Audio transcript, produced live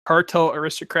Cartel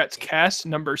Aristocrats Cast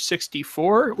number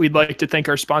 64. We'd like to thank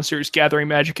our sponsors, Gathering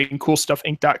Magic and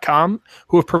CoolStuffInc.com,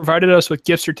 who have provided us with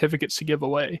gift certificates to give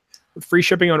away. With free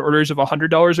shipping on orders of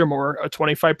 $100 or more, a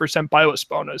 25% buy list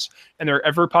bonus, and their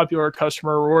ever-popular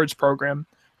customer rewards program,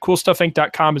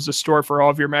 CoolStuffInc.com is a store for all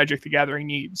of your Magic the Gathering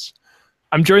needs.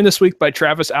 I'm joined this week by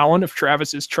Travis Allen of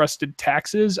Travis's Trusted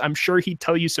Taxes. I'm sure he'd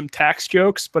tell you some tax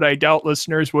jokes, but I doubt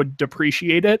listeners would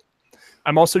appreciate it.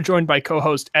 I'm also joined by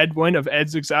co-host Ed Wynn of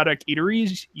Ed's Exotic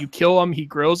Eateries. You kill him, he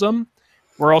grills them.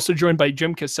 We're also joined by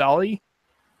Jim Casali.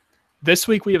 This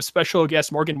week we have special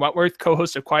guest Morgan Wentworth,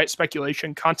 co-host of Quiet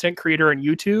Speculation, content creator on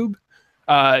YouTube.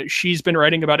 She's been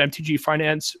writing about MTG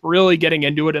Finance, really getting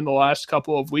into it in the last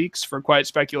couple of weeks for Quiet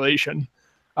Speculation.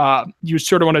 You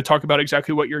sort of want to talk about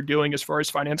exactly what you're doing as far as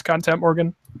finance content,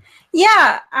 Morgan?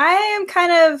 Yeah, I am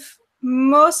kind of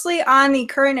mostly on the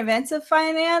current events of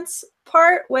finance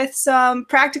part with some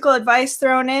practical advice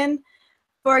thrown in.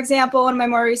 For example, one of my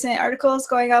more recent articles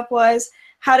going up was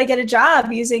how to get a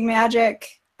job using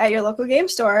Magic at your local game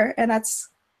store, and that's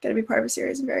going to be part of a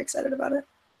series. I'm very excited about it.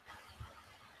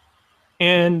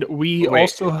 And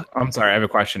I'm sorry, I have a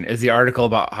question. Is the article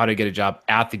about how to get a job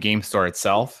at the game store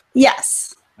itself?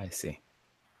 Yes. I see.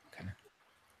 Okay.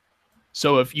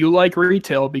 So if you like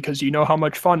retail because you know how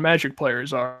much fun Magic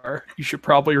players are, you should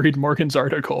probably read Morgan's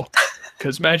article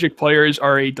because Magic players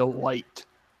are a delight.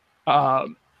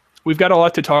 We've got a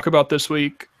lot to talk about this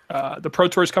week. The Pro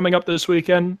Tour is coming up this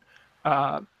weekend.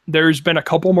 There's been a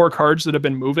couple more cards that have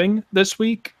been moving this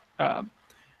week.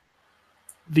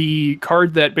 The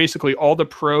card that basically all the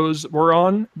pros were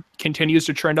on continues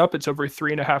to trend up. It's over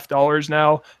 $3.50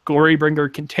 now.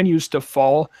 Glorybringer continues to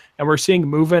fall, and we're seeing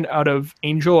movement out of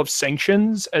Angel of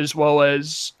Sanctions as well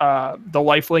as the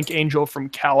Lifelink Angel from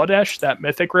Kaladesh, that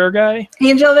mythic rare guy.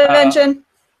 Angel of Invention.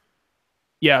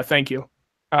 Yeah, thank you.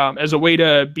 As a way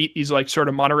to beat these like sort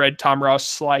of mono red Tom Ross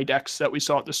Sly decks that we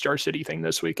saw at the Star City thing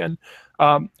this weekend.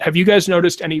 Have you guys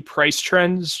noticed any price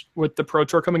trends with the Pro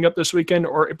Tour coming up this weekend,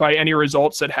 or by any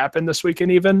results that happened this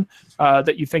weekend even,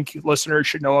 that you think listeners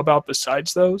should know about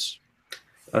besides those?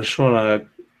 I just want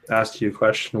to ask you a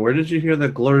question. Where did you hear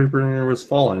that Glorybringer was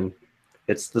falling?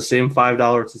 It's the same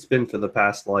 $5 it's been for the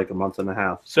past like a month and a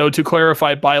half. So to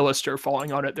clarify, buy list are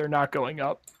falling on it. They're not going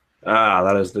up. Ah,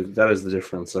 that is the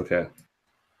difference. Okay.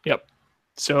 Yep.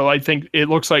 So I think it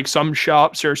looks like some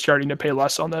shops are starting to pay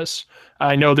less on this.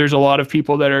 I know there's a lot of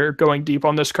people that are going deep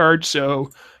on this card, so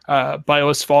buy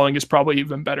list falling is probably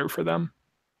even better for them.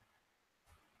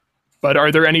 But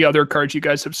are there any other cards you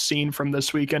guys have seen from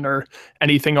this weekend or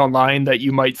anything online that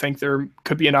you might think there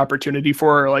could be an opportunity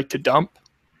for or like to dump?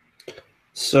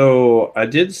 So I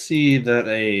did see that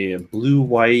a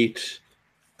blue-white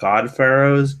God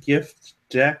Pharaoh's gift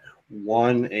deck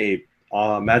won a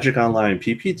Magic Online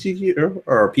PPTQ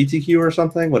or PTQ or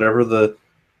something, whatever the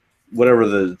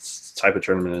type of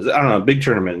tournament is. I don't know, big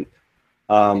tournament.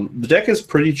 The deck is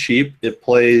pretty cheap. It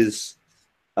plays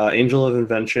Angel of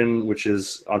Invention, which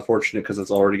is unfortunate because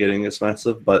it's already getting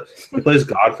expensive, but it plays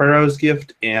God Pharaoh's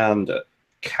Gift and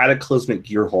Cataclysmic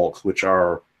Gearhulk, which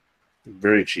are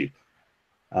very cheap.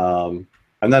 I'm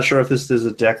not sure if this is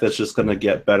a deck that's just going to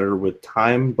get better with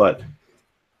time, but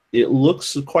it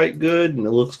looks quite good and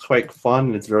it looks quite fun.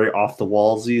 And it's very off the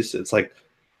wallsy. So it's like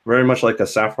very much like a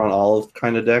Saffron Olive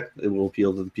kind of deck. It will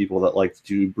appeal to the people that like to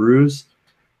do brews.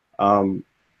 I'm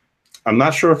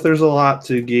not sure if there's a lot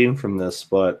to gain from this,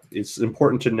 but it's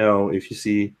important to know if you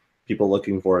see people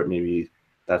looking for it, maybe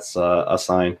that's a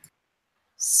sign.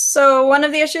 So one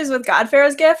of the issues with God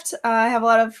Pharaoh's Gift, I have a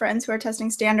lot of friends who are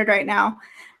testing Standard right now,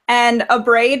 and a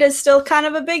braid is still kind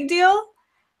of a big deal.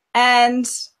 And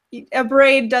a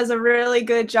braid does a really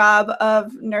good job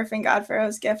of nerfing God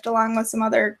Pharaoh's Gift along with some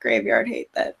other graveyard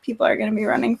hate that people are going to be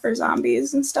running for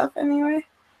zombies and stuff anyway.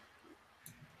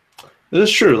 This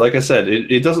is true. Like I said,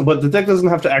 it doesn't, but the deck doesn't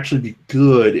have to actually be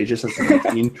good. It just has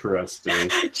to be interesting.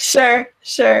 Sure.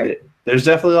 There's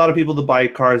definitely a lot of people that buy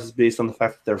cards based on the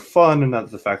fact that they're fun and not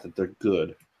the fact that they're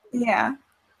good. Yeah.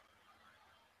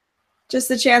 Just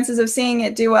the chances of seeing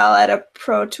it do well at a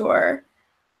Pro Tour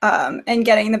and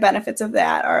getting the benefits of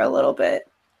that are a little bit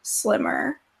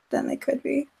slimmer than they could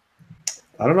be.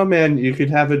 I don't know, man. You could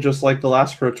have it just like the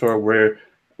last Pro Tour where,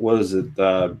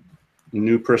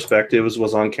 New Perspectives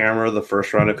was on camera the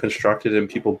first round of Constructed and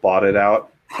people bought it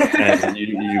out. And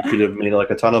you could have made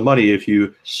like a ton of money if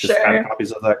you just had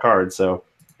copies of that card. So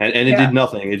and it did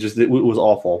nothing. It was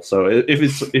awful. So if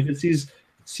it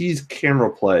sees camera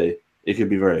play, it could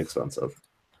be very expensive.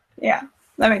 Yeah,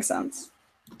 that makes sense.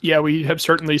 Yeah, we have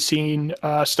certainly seen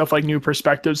stuff like New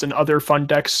Perspectives and other fun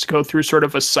decks go through sort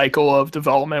of a cycle of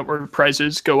development where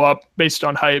prices go up based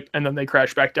on hype and then they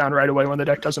crash back down right away when the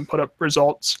deck doesn't put up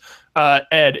results.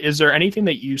 Ed, is there anything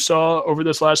that you saw over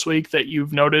this last week that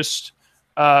you've noticed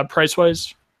price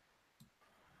wise?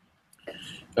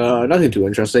 Nothing too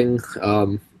interesting.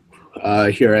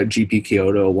 Here at GP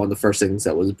Kyoto, one of the first things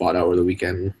that was bought out over the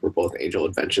weekend were both Angel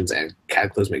Inventions and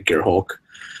Cataclysmic Gearhulk.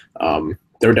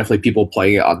 There were definitely people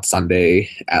playing it on Sunday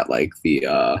at like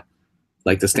the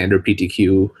standard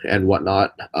PTQ and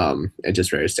whatnot, and just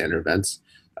various standard events.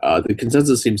 The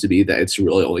consensus seems to be that it's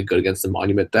really only good against the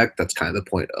Monument deck. That's kind of the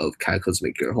point of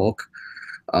Cataclysmic Gearhulk.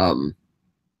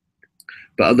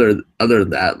 But other than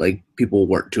that, like, people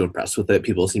weren't too impressed with it.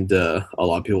 A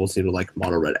lot of people seem to like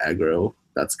mono red aggro.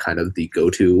 That's kind of the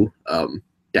go-to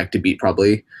deck to beat,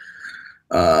 probably.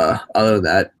 Other than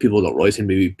that, people don't really seem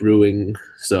to be brewing,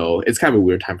 so it's kind of a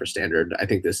weird time for Standard. I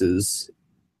think this is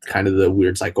kind of the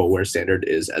weird cycle where Standard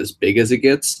is as big as it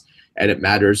gets, and it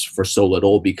matters for so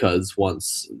little because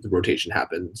once the rotation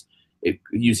happens,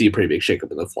 you see a pretty big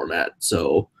shakeup in the format.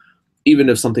 So even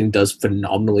if something does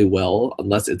phenomenally well,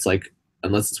 unless it's a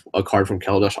card from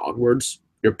Kaladesh onwards,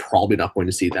 you're probably not going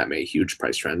to see that many huge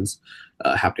price trends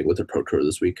happening with the Pro Tour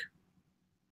this week.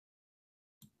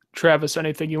 Travis,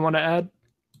 anything you want to add?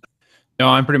 No,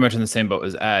 I'm pretty much in the same boat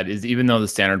as Ed. Is even though the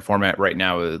standard format right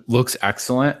now looks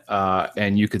excellent,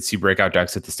 and you could see breakout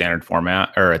decks at the standard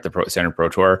format or at the standard Pro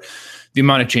Tour, the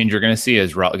amount of change you're going to see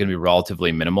is going to be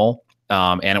relatively minimal,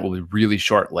 and it will be really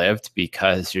short-lived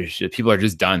because people are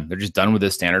just done. They're just done with the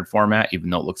standard format,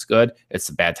 even though it looks good. It's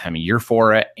a bad time of year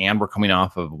for it, and we're coming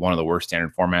off of one of the worst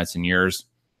standard formats in years.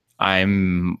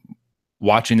 I'm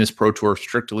watching this Pro Tour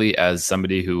strictly as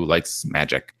somebody who likes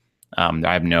Magic. I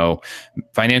have no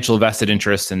financial vested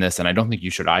interest in this, and I don't think you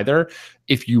should either.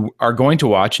 If you are going to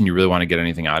watch and you really want to get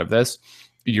anything out of this,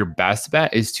 your best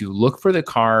bet is to look for the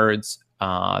cards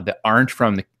that aren't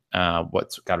from the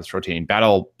what's got us rotating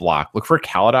battle block. Look for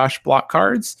Kaladesh block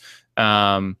cards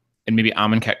and maybe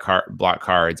Amonkhet block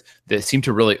cards that seem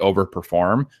to really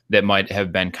overperform, that might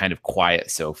have been kind of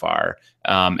quiet so far.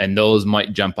 And those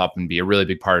might jump up and be a really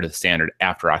big part of the standard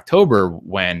after October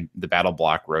when the battle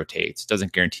block rotates.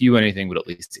 Doesn't guarantee you anything, but at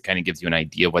least it kind of gives you an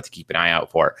idea of what to keep an eye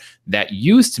out for. That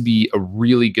used to be a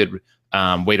really good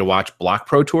way to watch block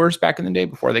Pro Tours back in the day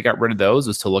before they got rid of those,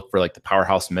 was to look for like the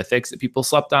powerhouse mythics that people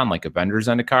slept on, like Avengers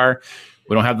Zendikar.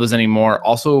 We don't have those anymore.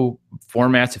 Also,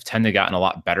 formats have tended to gotten a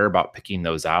lot better about picking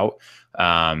those out.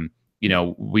 You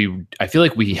know, I feel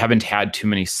like we haven't had too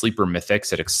many sleeper mythics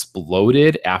that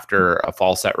exploded after a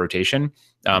fall set rotation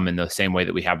in the same way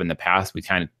that we have in the past. We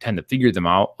kind of tend to figure them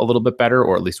out a little bit better,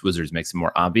 or at least Wizards makes it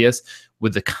more obvious,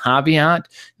 with the caveat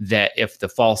that if the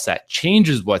fall set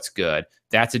changes what's good,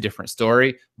 that's a different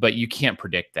story, but you can't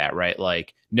predict that, right?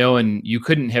 Like, you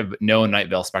couldn't have known Night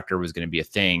Veil Spectre was going to be a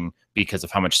thing because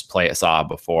of how much play it saw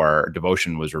before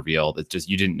Devotion was revealed. It's just,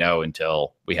 you didn't know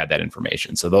until we had that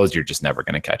information. So those you're just never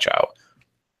going to catch out.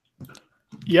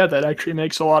 Yeah, that actually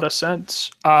makes a lot of sense.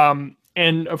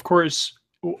 And of course,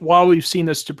 while we've seen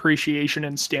this depreciation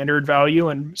in standard value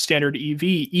and standard EV,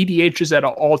 EDH is at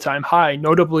an all-time high.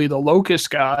 Notably, the Locust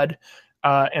God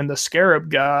and the Scarab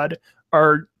God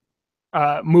are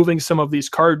moving some of these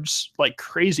cards like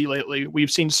crazy lately.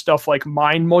 We've seen stuff like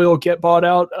Mind Moil get bought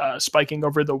out, spiking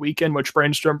over the weekend, which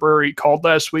Brainstorm Brewery called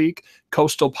last week.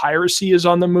 Coastal Piracy is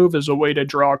on the move as a way to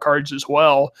draw cards as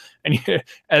well. And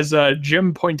as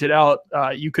Jim pointed out,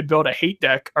 you could build a hate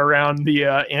deck around the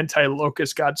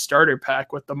anti-Locust God starter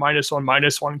pack with the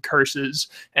 -1/-1 curses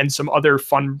and some other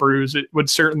fun brews. It would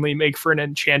certainly make for an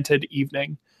enchanted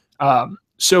evening.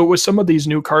 So with some of these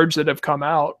new cards that have come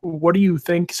out, what do you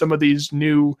think some of these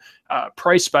new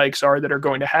price spikes are that are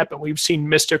going to happen? We've seen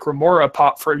Mystic Remora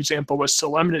pop, for example, with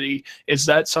Solemnity. Is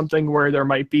that something where there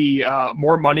might be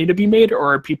more money to be made,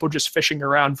 or are people just fishing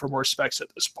around for more specs at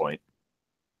this point?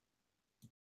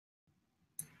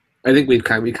 I think we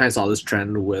kind of saw this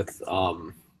trend with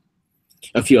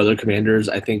a few other commanders.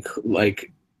 I think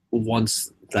like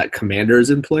once that commander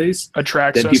is in place,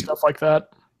 Atraxa, stuff like that.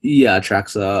 Yeah,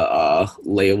 Atraxa,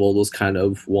 Label was kind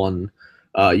of one.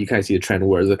 You kind of see a trend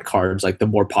where the cards, like the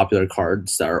more popular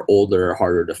cards that are older,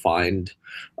 harder to find,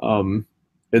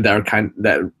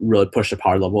 that really push the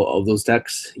power level of those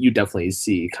decks, you definitely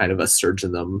see kind of a surge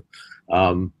in them.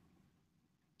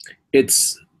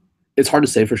 It's hard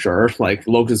to say for sure. Like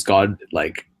Locust God,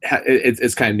 like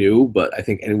it's kind of new, but I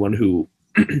think anyone who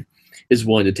is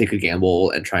willing to take a gamble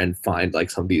and try and find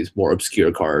like some of these more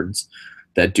obscure cards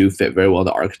that do fit very well in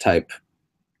the archetype,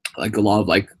 like a lot of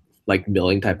like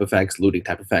milling type effects, looting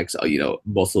type effects,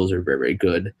 most of those are very, very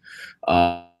good.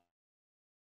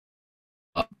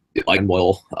 like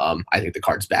Moyle. I think the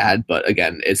card's bad, but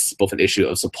again, it's both an issue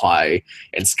of supply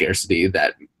and scarcity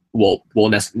that will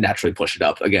naturally push it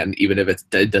up. Again, even if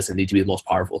it doesn't need to be the most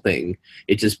powerful thing,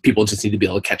 people just need to be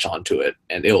able to catch on to it,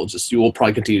 and you will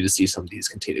probably continue to see some of these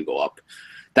continue to go up.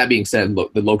 That being said,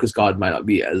 the Locust God might not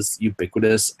be as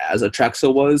ubiquitous as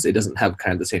Atraxa was. It doesn't have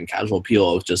kind of the same casual appeal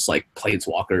of just like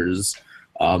Planeswalkers,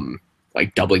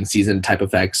 like doubling season type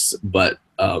effects, but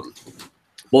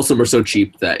most of them are so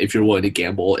cheap that if you're willing to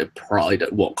gamble, it probably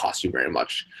won't cost you very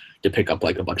much to pick up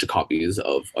like a bunch of copies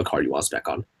of a card you want to spec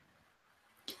on.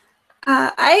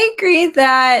 I agree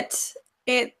that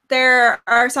there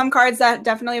are some cards that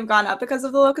definitely have gone up because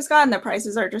of the Locust God, and the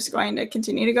prices are just going to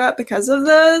continue to go up because of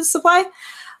the supply.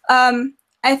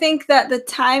 I think that the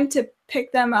time to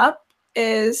pick them up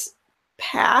is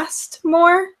past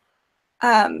more,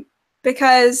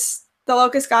 because the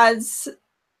Locust God's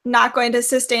not going to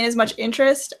sustain as much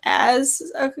interest as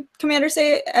a commander,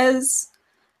 as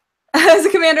a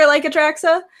commander like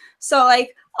Atraxa. So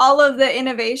like all of the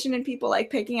innovation and people like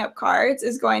picking up cards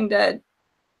is going to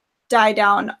die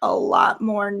down a lot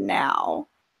more now.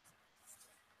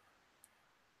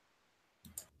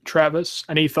 Travis,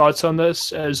 any thoughts on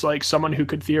this as like someone who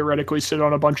could theoretically sit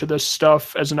on a bunch of this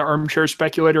stuff as an armchair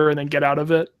speculator and then get out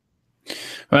of it?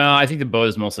 Well, I think the boat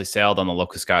is mostly sailed on the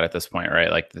Locust God at this point,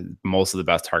 right? Like most of the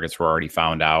best targets were already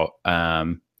found out.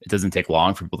 It doesn't take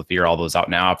long for people to figure all those out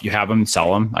now. If you have them,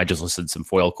 sell them. I just listed some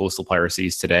foil coastal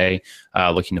piracies today,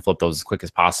 looking to flip those as quick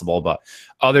as possible. But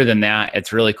other than that,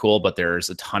 it's really cool. But there's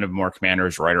a ton of more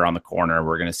commanders right around the corner.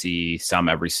 We're going to see some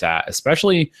every set,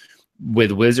 especially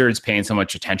with Wizards paying so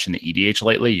much attention to EDH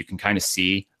lately. You can kind of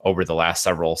see over the last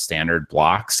several standard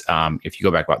blocks, if you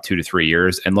go back about 2 to 3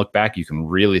 years and look back, you can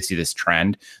really see this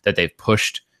trend that they've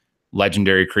pushed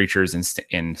legendary creatures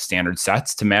in standard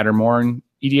sets to matter more in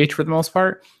EDH for the most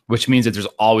part, which means that there's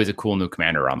always a cool new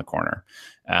commander around the corner.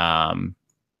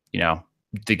 You know,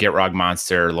 the Gitrog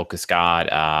monster, Locust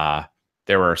God,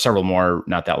 there were several more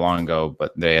not that long ago,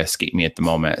 but they escape me at the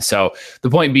moment. So the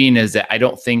point being is that I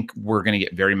don't think we're going to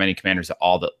get very many commanders at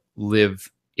all that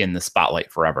live in the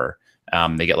spotlight forever.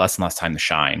 They get less and less time to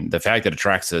shine. The fact that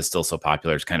Atraxa is still so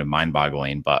popular is kind of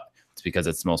mind-boggling, but it's because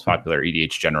it's the most popular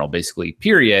EDH general, basically,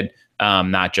 period,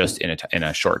 not just in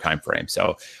a short time frame.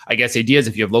 So I guess the idea is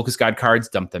if you have Locust God cards,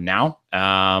 dump them now.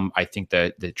 I think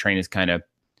that the train is kind of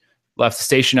left the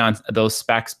station on those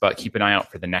specs, but keep an eye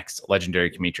out for the next legendary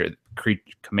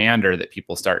commander that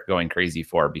people start going crazy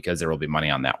for, because there will be money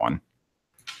on that one.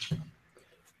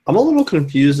 I'm a little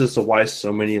confused as to why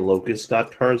so many Locust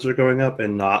God cards are going up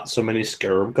and not so many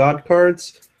Scarab God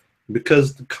cards,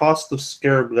 because the cost of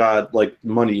Scarab God, like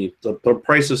money, the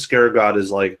price of Scarab God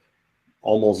is like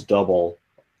almost double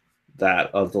that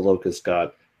of the Locust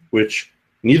God, which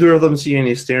neither of them see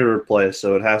any standard play,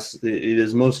 so it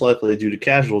is most likely due to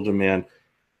casual demand.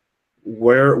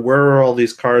 Where are all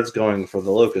these cards going for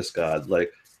the Locust God?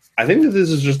 Like, I think that this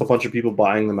is just a bunch of people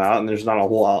buying them out, and there's not a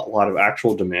whole lot of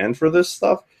actual demand for this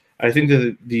stuff. I think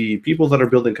that the people that are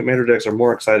building commander decks are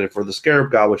more excited for the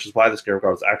Scarab God, which is why the Scarab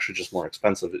God is actually just more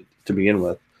expensive to begin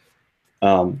with.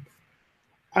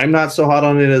 I'm not so hot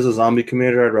on it as a zombie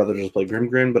commander. I'd rather just play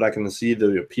Grim, but I can see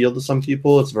the appeal to some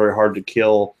people. It's very hard to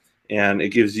kill, and it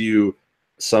gives you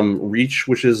some reach,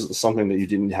 which is something that you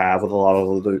didn't have with a lot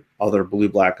of the other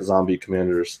blue-black zombie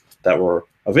commanders that were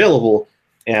available.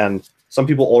 And some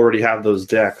people already have those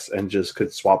decks and just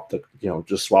could swap the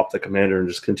commander and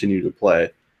just continue to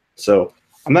play. So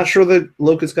I'm not sure that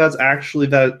Locust God's actually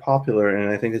that popular, and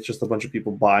I think it's just a bunch of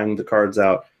people buying the cards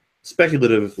out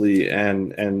speculatively.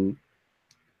 And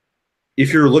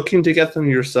if you're looking to get them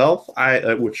yourself,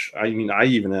 I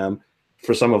even am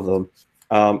for some of them.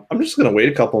 I'm just going to wait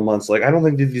a couple months. Like, I don't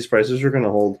think that these prices are going to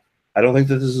hold. I don't think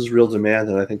that this is real demand,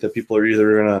 and I think that people are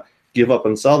either going to give up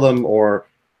and sell them, or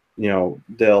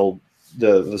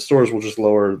the stores will just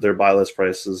lower their buy list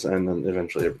prices, and then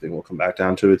eventually everything will come back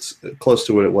down to it's close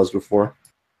to what it was before.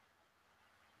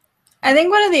 I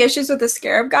think one of the issues with the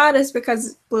Scarab God is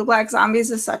because blue-black zombies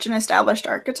is such an established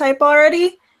archetype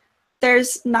already,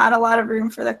 there's not a lot of room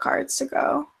for the cards to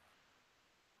go.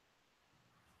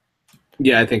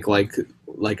 Yeah, I think like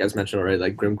as mentioned already,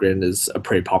 like Grim is a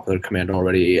pretty popular commander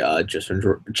already.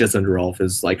 Jizn Rolf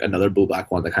is like another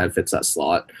blue-black one that kind of fits that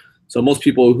slot. So most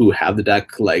people who have the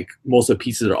deck, like most of the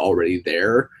pieces are already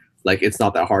there. Like it's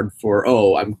not that hard for,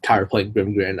 I'm tired of playing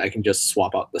Grim, I can just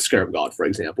swap out the Scarab God, for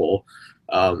example.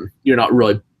 You're not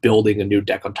really building a new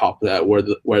deck on top of that,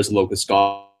 whereas Locust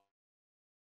God,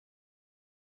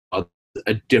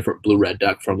 a different blue-red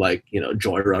deck from like,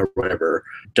 Joyra or whatever,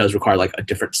 does require like a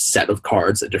different set of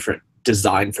cards, a different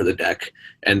designed for the deck,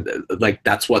 and like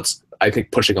that's what's I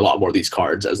think pushing a lot more of these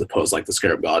cards as opposed to like the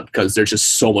Scarab God, because there's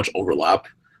just so much overlap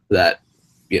that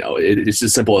it's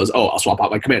as simple as, oh, I'll swap out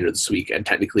my commander this week, and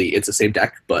technically it's the same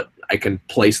deck, but I can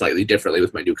play slightly differently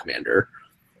with my new commander.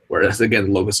 Whereas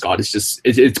again, Locust God is just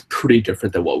it's pretty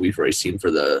different than what we've already seen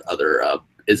for the other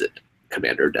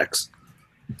commander decks.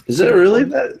 Is it really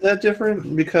that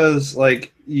different? Because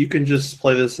like you can just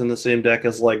play this in the same deck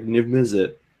as like Niv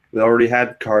Mizzet. We already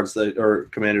had cards or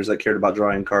commanders that cared about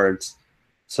drawing cards.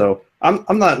 So I'm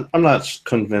not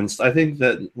convinced. I think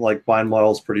that like Bind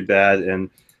Model is pretty bad, and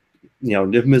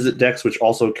Niv Mizzet decks which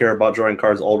also care about drawing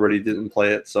cards already didn't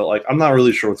play it. So like I'm not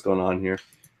really sure what's going on here.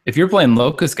 If you're playing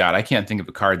Locust God, I can't think of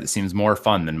a card that seems more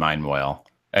fun than Mind Moil.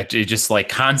 Just like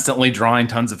constantly drawing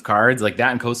tons of cards like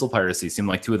that, and Coastal Piracy seem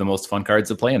like two of the most fun cards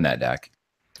to play in that deck.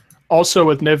 Also,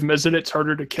 with Niv Mizzet, it's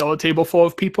harder to kill a table full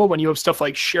of people. When you have stuff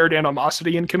like Shared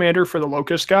Animosity in Commander for the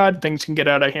Locust God, things can get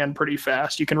out of hand pretty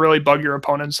fast. You can really bug your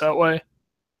opponents that way.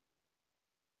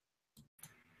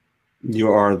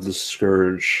 You are the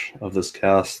scourge of this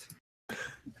cast.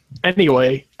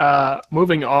 Anyway,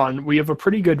 moving on, we have a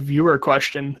pretty good viewer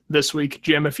question this week.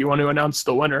 Jim, if you want to announce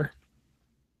the winner.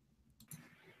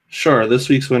 Sure. This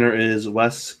week's winner is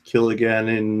Wes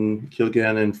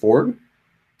Kilgannon Ford.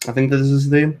 I think that is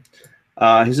his name.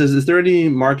 He says, is there any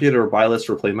market or buy list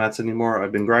for playmats anymore?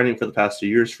 I've been grinding for the past 2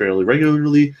 years fairly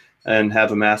regularly and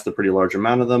have amassed a pretty large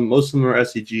amount of them. Most of them are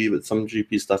SEG, but some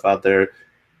GP stuff out there.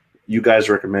 You guys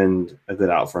recommend a good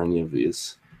out for any of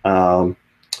these? I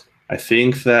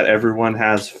think that everyone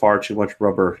has far too much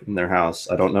rubber in their house.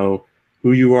 I don't know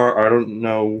who you are. I don't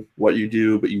know what you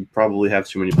do, but you probably have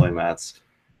too many playmats.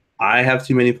 I have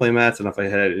too many playmats, and if I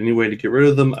had any way to get rid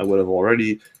of them, I would have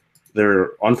already.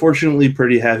 They're unfortunately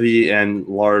pretty heavy and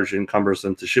large and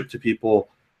cumbersome to ship to people,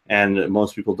 and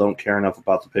most people don't care enough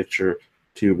about the picture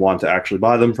to want to actually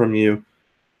buy them from you.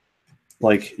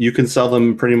 Like, you can sell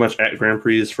them pretty much at Grand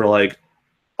Prix for like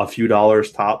a few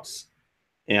dollars tops,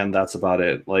 and that's about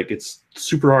it. Like, it's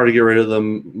super hard to get rid of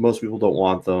them. Most people don't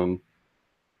want them.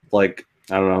 Like,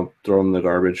 I don't know, throw them in the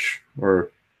garbage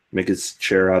or make a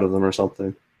chair out of them or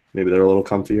something. Maybe they're a little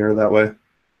comfier that way.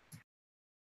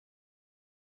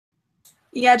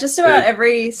 Yeah, just about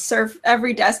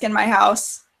every desk in my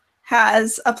house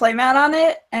has a playmat on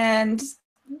it, and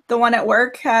the one at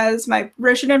work has my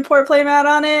Rishadan Port playmat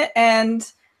on it, and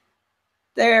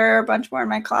there are a bunch more in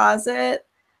my closet.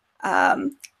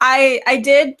 I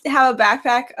did have a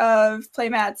backpack of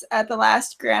playmats at the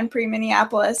last Grand Prix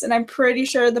Minneapolis, and I'm pretty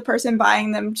sure the person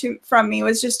buying them from me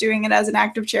was just doing it as an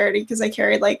act of charity because I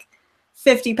carried like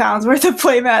 50 pounds worth of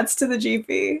playmats to the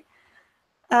GP.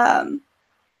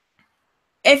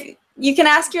 If you can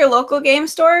ask your local game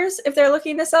stores if they're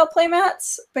looking to sell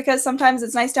playmats, because sometimes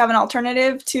it's nice to have an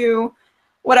alternative to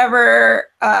whatever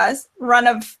run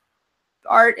of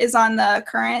art is on the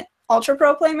current Ultra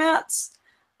Pro playmats.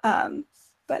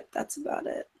 But that's about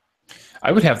it.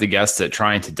 I would have to guess that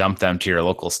trying to dump them to your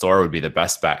local store would be the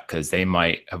best bet, because they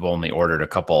might have only ordered a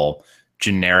couple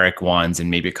generic ones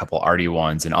and maybe a couple arty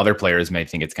ones, and other players may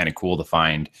think it's kind of cool to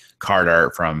find card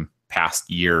art from past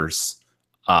years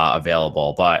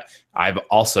available. But I've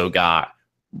also got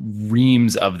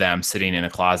reams of them sitting in a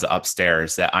closet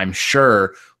upstairs that I'm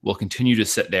sure will continue to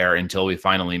sit there until we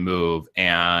finally move,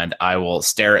 and I will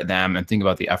stare at them and think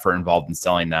about the effort involved in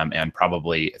selling them and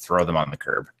probably throw them on the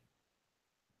curb.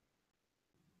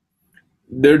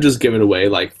 They're just giving away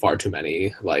like far too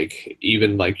many. Like,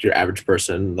 even like your average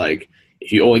person, like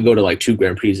if you only go to like 2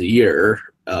 Grand Prix a year,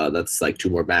 that's like 2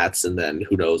 more mats, and then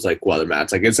who knows like what other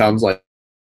mats. Like, it sounds like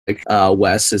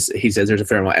Wes he says there's a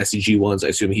fair amount of SCG ones. I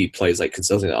assume he plays like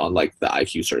consistently on like the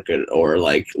IQ circuit or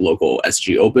like local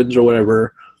SG opens or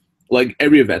whatever. Like,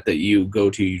 every event that you go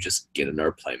to, you just get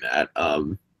another playmat.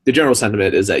 The general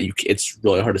sentiment is that it's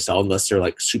really hard to sell unless they're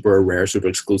like super rare, super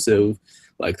exclusive.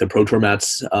 Like the Pro Tour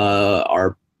mats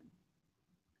are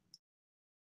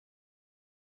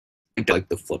like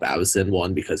the Flip Avison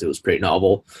one because it was pretty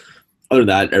novel. Other than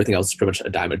that, everything else is pretty much a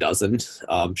dime a dozen.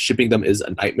 Shipping them is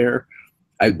a nightmare.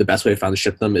 The best way I found to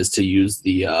ship them is to use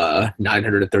the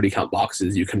 930 count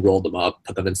boxes. You can roll them up,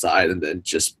 put them inside, and then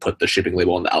just put the shipping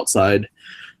label on the outside.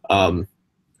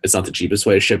 It's not the cheapest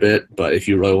way to ship it, but if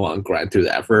you really want to grind through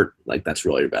the effort, like, that's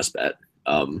really your best bet.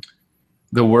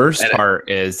 The worst part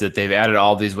is that they've added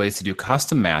all these ways to do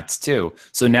custom mats too.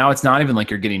 So now it's not even like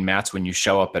you're getting mats when you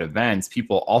show up at events.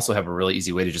 People also have a really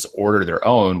easy way to just order their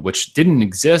own, which didn't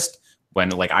exist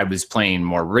when like I was playing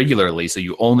more regularly. So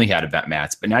you only had event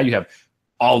mats, but now you have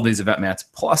all these event mats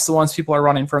plus the ones people are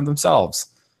running for themselves.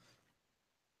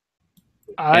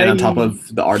 And on top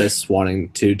of the artists wanting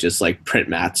to just like print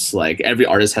mats, like every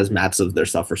artist has mats of their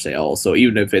stuff for sale. So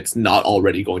even if it's not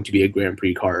already going to be a Grand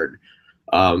Prix card,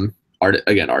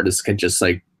 artists can just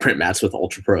like print mats with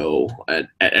Ultra Pro. And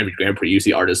at every Grand Prix, you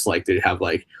see artists like they have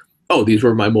like, oh, these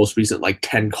were my most recent like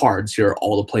 10 cards. Here are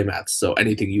all the play mats. So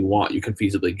anything you want, you can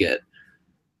feasibly get.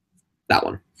 That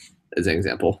one is an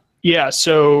example. Yeah,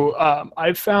 so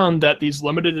I've found that these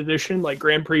limited edition, like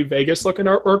Grand Prix Vegas looking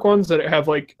artwork ones that have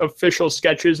like official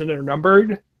sketches and they're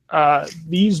numbered,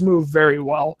 these move very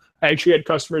well. I actually had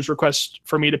customers request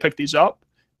for me to pick these up,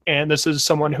 and this is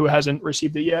someone who hasn't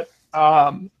received it yet.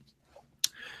 I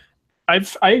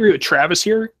agree with Travis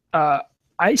here.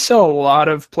 I sell a lot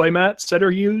of playmats that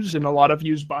are used and a lot of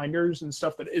used binders and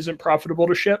stuff that isn't profitable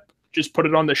to ship. Just put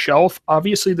it on the shelf.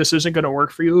 Obviously, this isn't going to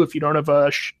work for you if you don't have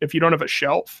a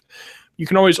shelf. You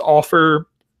can always offer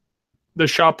the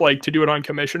shop like to do it on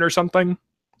commission or something,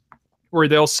 where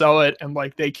they'll sell it and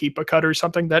like they keep a cut or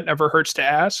something. That never hurts to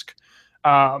ask.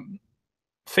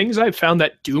 Things I've found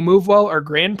that do move well are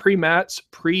Grand Prix mats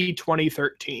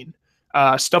pre-2013.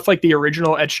 Stuff like the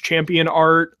original Etched Champion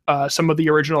art, some of the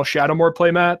original Shadowmoor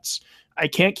playmats. I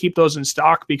can't keep those in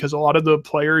stock because a lot of the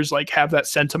players like have that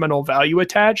sentimental value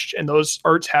attached, and those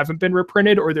arts haven't been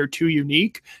reprinted or they're too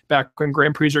unique back when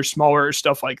Grand Prix are smaller or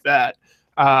stuff like that.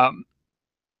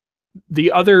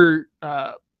 The other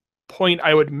point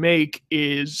I would make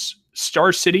is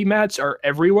Star City mats are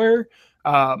everywhere.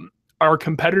 Our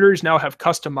competitors now have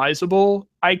customizable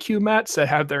IQ mats that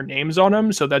have their names on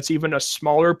them, so that's even a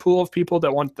smaller pool of people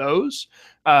that want those.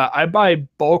 I buy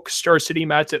bulk Star City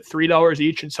mats at $3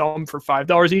 each and sell them for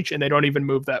 $5 each, and they don't even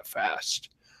move that fast.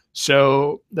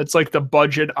 So that's like the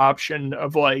budget option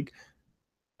of like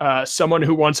someone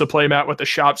who wants a playmat with the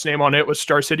shop's name on it with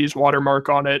Star City's watermark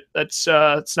on it. That's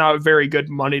it's not very good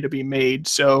money to be made.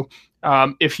 So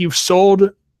if you've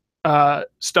sold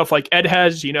stuff like Ed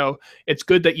has, you know, it's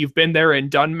good that you've been there and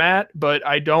done Matt, but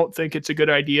I don't think it's a good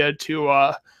idea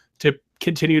to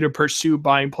continue to pursue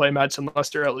buying playmats unless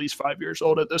they're at least 5 years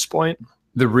old at this point.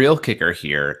 The real kicker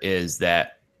here is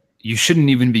that you shouldn't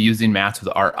even be using mats with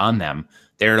art on them.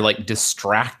 They're like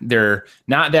they're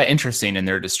not that interesting and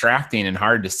they're distracting and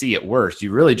hard to see at worst.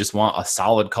 You really just want a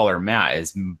solid color mat.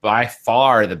 Is by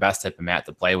far the best type of mat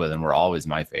to play with, and were always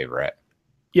my favorite.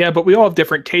 Yeah, but we all have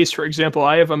different tastes. For example,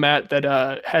 I have a mat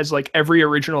that has like every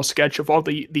original sketch of all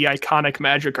the iconic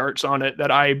Magic arts on it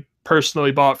that I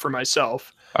personally bought for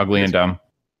myself. Ugly and dumb.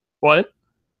 What?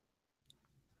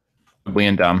 Ugly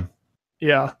and dumb.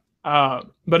 Yeah.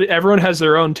 But everyone has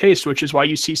their own taste, which is why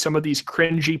you see some of these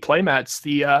cringy playmats.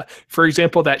 For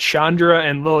example, that Chandra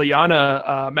and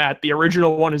Liliana mat, the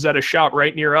original one is at a shop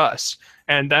right near us.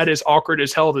 And that is awkward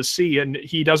as hell to see. And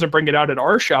he doesn't bring it out at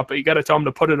our shop, but you got to tell him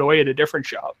to put it away at a different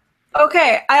shop.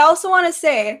 Okay, I also want to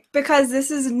say, because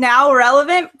this is now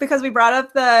relevant, because we brought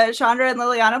up the Chandra and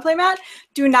Liliana playmat,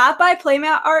 do not buy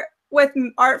playmat art with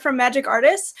art from Magic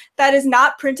artists that is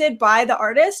not printed by the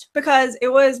artist, because it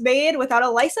was made without a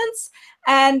license,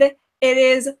 and it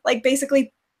is like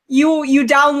basically you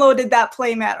downloaded that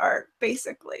playmat art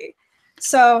basically.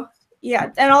 So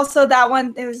yeah, and also that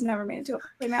one, it was never made into a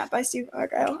playmat by Steve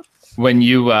Argyle. When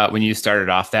you started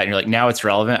off that and you're like, now it's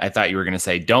relevant, I thought you were going to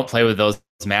say, don't play with those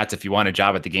mats if you want a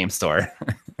job at the game store.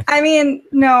 I mean,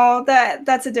 no,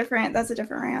 that's a different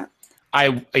rant.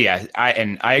 I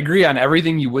agree on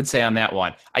everything you would say on that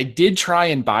one. I did try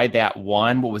and buy that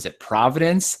one. What was it?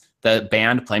 Providence, the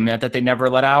banned playmat that they never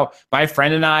let out. My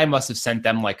friend and I must have sent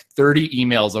them like 30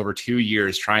 emails over 2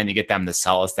 years trying to get them to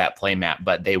sell us that playmat,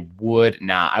 but they would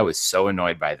not. I was so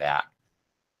annoyed by that.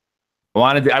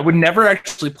 I would never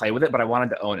actually play with it, but I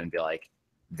wanted to own it and be like,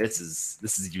 this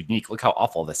is unique. Look how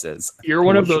awful this is. You're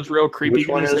one of those real creepy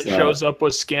guys that shows up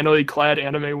with scantily clad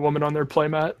anime woman on their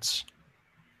playmats.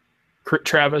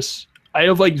 Travis, I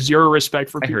have like zero respect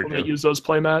for people that use those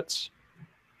playmats.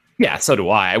 Yeah, so do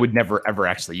I. I would never ever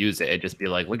actually use it. It'd just be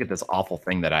like, look at this awful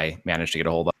thing that I managed to get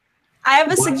a hold of. I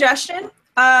have a suggestion.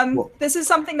 This is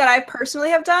something that I personally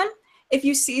have done. If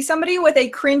you see somebody with a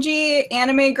cringy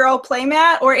anime girl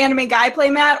playmat or anime guy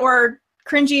playmat or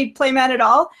cringy playmat at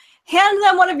all, hand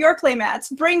them one of your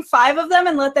playmats. Bring 5 of them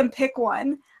and let them pick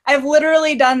one. I've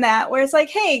literally done that where it's like,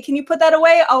 hey, can you put that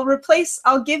away?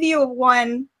 I'll give you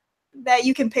one that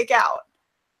you can pick out.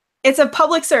 It's a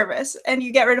public service and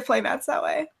you get rid of playmats that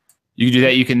way. You can do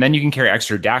that. You can carry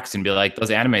extra decks and be like,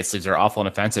 those anime sleeves are awful and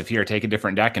offensive. Here, take a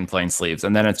different deck in plain sleeves.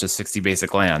 And then it's just 60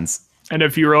 basic lands. And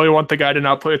if you really want the guy to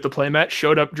not play with the playmat,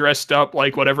 showed up dressed up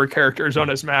like whatever character is on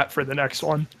his mat for the next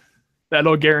one.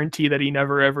 That'll guarantee that he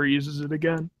never ever uses it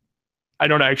again. I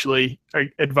don't actually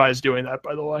advise doing that,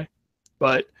 by the way.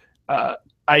 But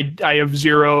I have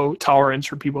zero tolerance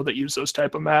for people that use those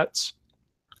type of mats.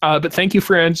 But thank you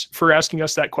for asking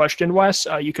us that question, Wes.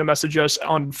 You can message us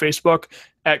on Facebook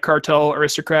at Cartel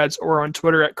Aristocrats or on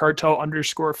Twitter at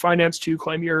Cartel_Finance to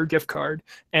claim your gift card.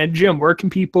 And Jim, where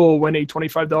can people win a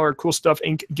 $25 Cool Stuff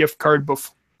Inc. gift card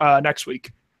next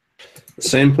week?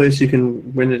 Same place you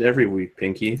can win it every week,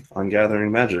 Pinky, on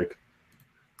Gathering Magic.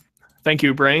 Thank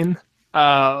you, Brain.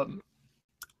 I'm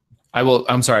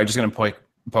sorry, I'm just going to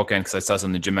poke in because I saw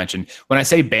something Jim mentioned. When I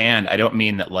say banned, I don't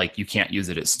mean that like you can't use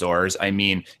it at stores. I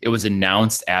mean, it was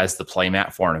announced as the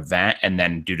playmat for an event, and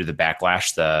then due to the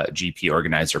backlash, the GP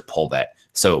organizer pulled it.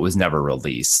 So it was never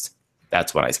released.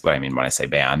 That's what I mean when I say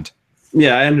banned.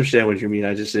 Yeah, I understand what you mean.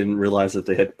 I just didn't realize that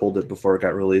they had pulled it before it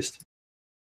got released.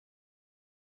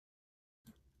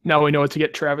 Now we know what to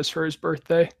get Travis for his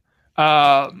birthday.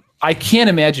 I can't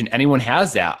imagine anyone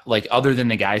has that, like other than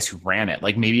the guys who ran it,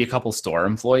 like maybe a couple store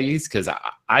employees, because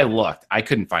I looked, I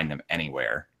couldn't find them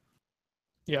anywhere.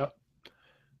 Yeah.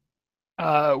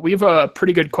 We have a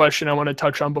pretty good question I want to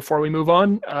touch on before we move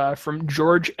on from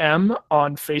George M.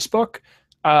 on Facebook.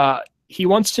 He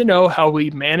wants to know how we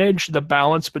manage the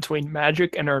balance between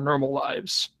Magic and our normal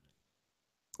lives,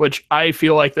 which I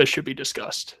feel like this should be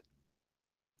discussed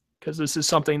because this is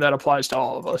something that applies to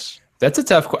all of us. That's a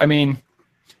tough,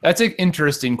 that's an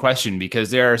interesting question because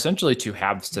there are essentially two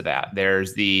halves to that.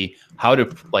 There's the how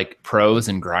do like pros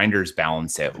and grinders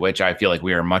balance it, which I feel like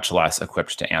we are much less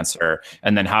equipped to answer.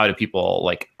 And then how do people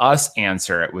like us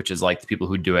answer it, which is like the people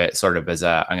who do it sort of as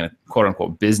a, I'm going to quote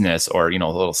unquote business or, you know,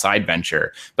 a little side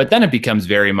venture. But then it becomes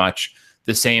very much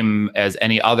the same as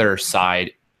any other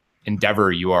side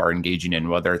endeavor you are engaging in,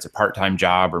 whether it's a part-time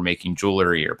job or making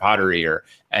jewelry or pottery or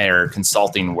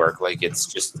consulting work. Like it's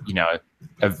just, you know,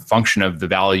 a function of the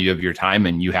value of your time,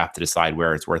 and you have to decide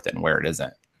where it's worth it and where it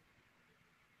isn't.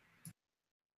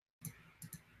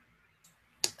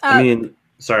 I mean,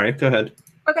 sorry, go ahead.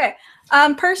 Okay.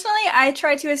 Personally, I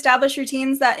try to establish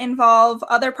routines that involve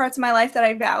other parts of my life that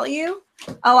I value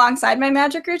alongside my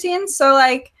Magic routines. So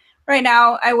like right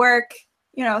now I work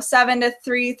 7 to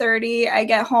 3:30, I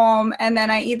get home, and then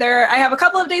I have a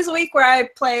couple of days a week where I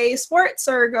play sports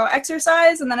or go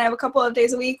exercise, and then I have a couple of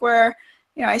days a week where,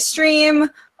 I stream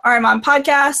or I'm on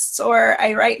podcasts or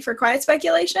I write for Quiet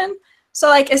Speculation. So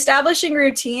like establishing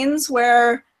routines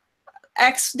where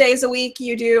X days a week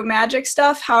you do Magic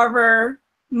stuff, however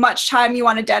much time you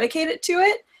want to dedicate it to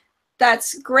it,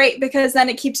 that's great because then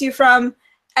it keeps you from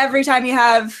every time you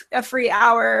have a free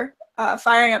hour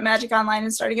firing up Magic Online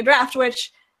and starting a draft,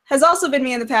 which has also been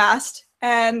me in the past,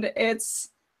 and it's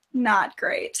not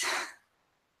great.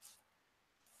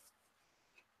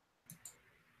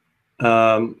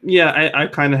 I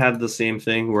kind of had the same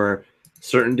thing where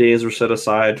certain days were set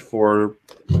aside for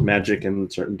Magic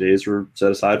and certain days were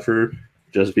set aside for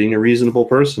just being a reasonable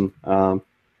person. When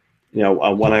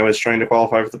I was trying to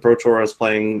qualify for the Pro Tour, I was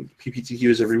playing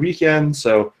PPTQs every weekend,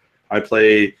 so I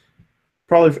play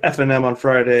probably FNM on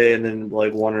Friday and then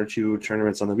like 1 or 2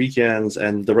 tournaments on the weekends,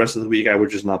 and the rest of the week I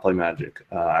would just not play Magic.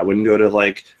 I wouldn't go to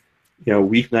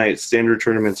weeknight standard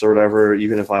tournaments or whatever,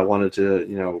 even if I wanted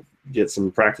to, get some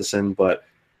practice in. But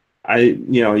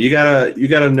you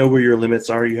gotta know where your limits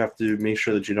are. You have to make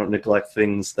sure that you don't neglect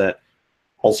things that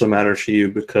also matter to you,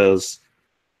 because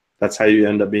that's how you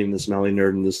end up being the smelly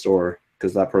nerd in the store,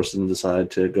 because that person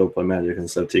decided to go play Magic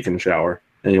instead of taking a shower,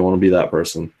 and you want to be that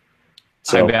person.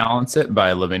 So I balance it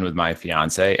by living with my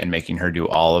fiance and making her do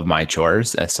all of my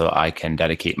chores so I can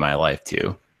dedicate my life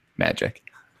to Magic.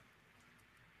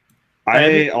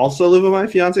 I also live with my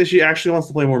fiance. She actually wants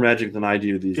to play more Magic than I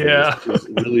do these days. It's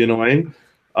really annoying.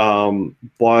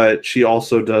 But she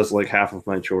also does like half of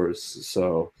my chores,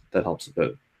 so that helps a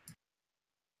bit.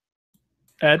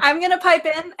 Ed? I'm going to pipe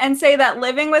in and say that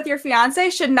living with your fiance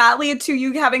should not lead to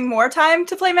you having more time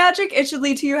to play Magic. It should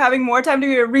lead to you having more time to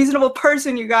be a reasonable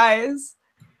person, you guys.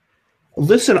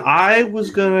 Listen, I was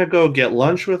going to go get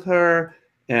lunch with her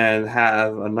and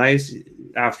have a nice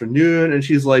afternoon, and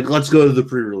she's like, let's go to the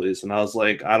pre-release. And I was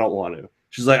like, I don't want to.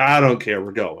 She's like, I don't care,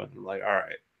 we're going. I'm like, all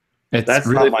right. That's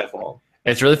really not my fault.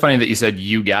 It's really funny that you said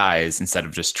you guys instead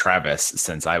of just Travis,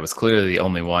 since I was clearly the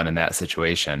only one in that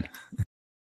situation.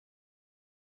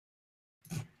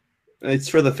 It's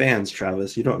for the fans,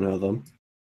 Travis. You don't know them.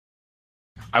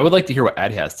 I would like to hear what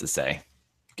Ed has to say,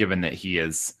 given that he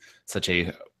is such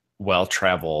a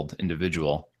well-traveled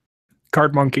individual.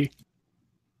 Card Monkey.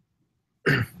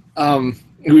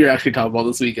 We were actually talking about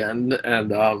this weekend,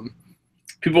 and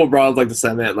people brought up like the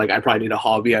sentiment, like I probably need a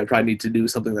hobby. I probably need to do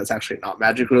something that's actually not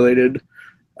Magic related.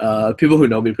 People who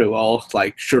know me pretty well,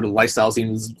 like, sure, the lifestyle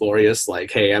seems glorious. Like,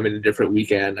 hey, I'm in a different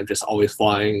weekend. I'm just always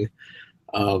flying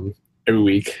every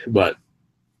week. But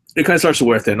it kind of starts to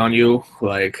wear thin on you.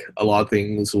 Like a lot of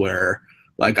things where,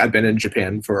 like, I've been in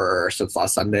Japan since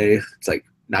last Sunday. It's like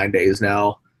 9 days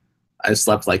now. I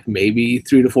slept like maybe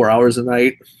 3 to 4 hours a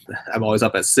night. I'm always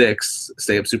up at 6,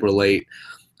 stay up super late,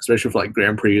 especially for like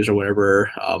Grand Prix or whatever.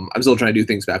 I'm still trying to do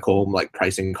things back home, like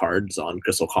pricing cards on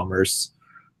Crystal Commerce.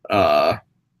 It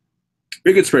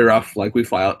gets pretty rough. Like we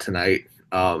fly out tonight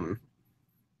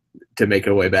to make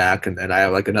our way back, and then I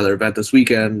have like another event this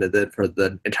weekend, and then for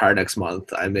the entire next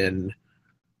month, I'm in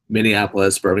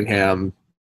Minneapolis, Birmingham,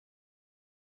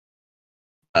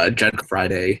 Gen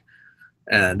Friday,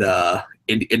 and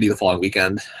Indy the following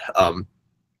weekend.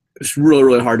 It's really,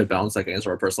 really hard to balance like against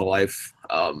our personal life.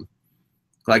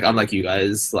 Like unlike you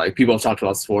guys, like people have talked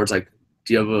about sports. Like,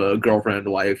 do you have a girlfriend,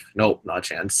 wife? Nope, not a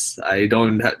chance. I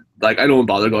don't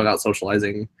bother going out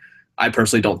socializing. I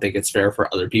personally don't think it's fair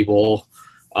for other people,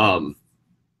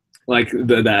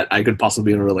 that I could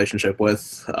possibly be in a relationship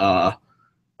with.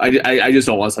 I just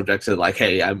don't want to subject to like,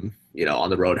 hey, I'm on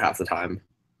the road half the time.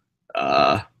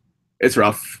 It's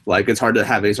rough. Like it's hard to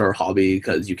have any sort of hobby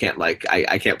because you can't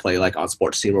I can't play like on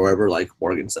sports team or whatever. Like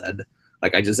Morgan said,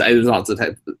 like it's not the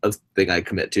type of thing I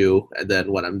commit to. And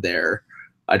then when I'm there,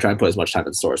 I try and put as much time in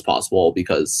the store as possible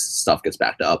because stuff gets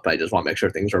backed up. I just want to make sure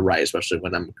things are right, especially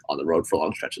when I'm on the road for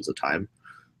long stretches of time.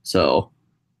 So,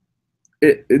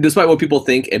 despite what people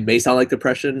think, it may sound like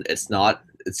depression. It's not.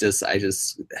 It's just I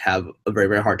just have a very,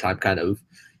 very hard time kind of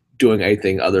doing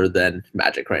anything other than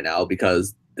Magic right now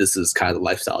because this is kind of the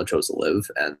lifestyle I chose to live,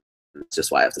 and it's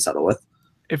just what I have to settle with.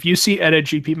 If you see Ed at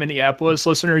GP Minneapolis,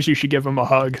 listeners, you should give him a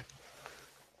hug.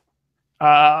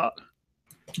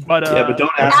 But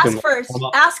don't ask him. First.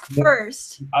 Ask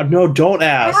first. No, don't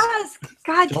ask.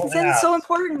 God, consent's so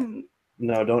important.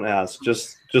 No, don't ask.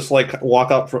 Just like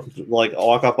walk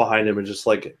up behind him and just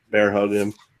like bear hug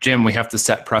him. Jim, we have to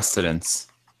set precedents.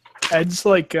 Ed's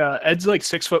like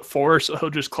 6'4", so he'll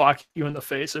just clock you in the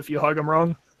face if you hug him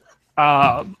wrong.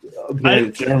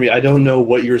 Jeremy, I don't know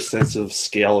what your sense of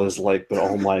scale is like, but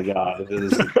oh my god,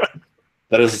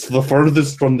 that is the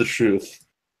furthest from the truth.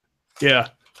 Yeah.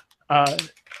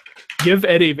 Give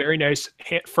Ed a very nice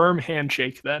firm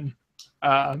handshake then.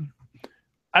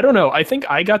 I don't know. I think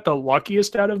I got the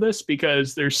luckiest out of this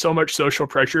because there's so much social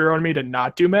pressure on me to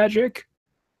not do Magic.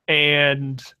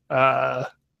 And yeah,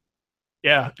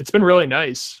 it's been really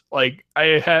nice. Like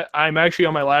I'm actually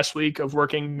on my last week of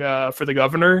working for the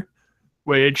governor,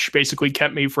 which basically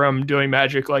kept me from doing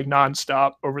Magic like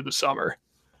nonstop over the summer.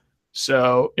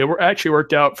 So it actually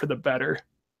worked out for the better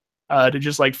to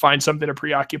just like find something to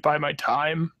preoccupy my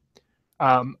time.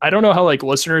 I don't know how like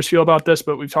listeners feel about this,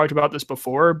 but we've talked about this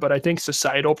before, but I think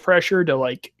societal pressure to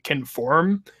like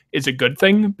conform is a good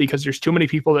thing because there's too many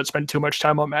people that spend too much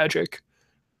time on Magic.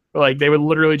 Like they would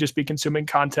literally just be consuming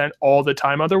content all the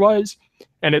time otherwise.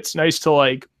 And it's nice to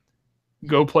like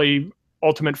go play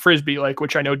Ultimate Frisbee, like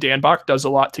which I know Dan Bach does a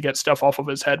lot to get stuff off of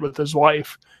his head with his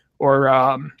wife, or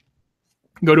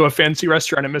go to a fancy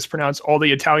restaurant and mispronounce all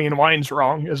the Italian wines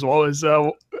wrong, as well as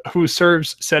who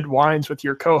serves said wines with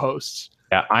your co-hosts.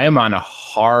 Yeah, I am on a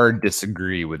hard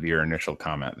disagree with your initial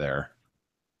comment there.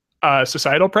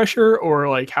 Societal pressure or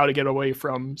like how to get away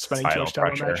from spending too much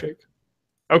time on Magic?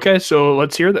 Okay, so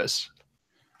let's hear this.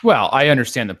 Well, I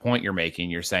understand the point you're making.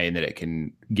 You're saying that it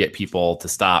can get people to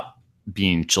stop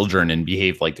being children and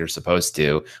behave like they're supposed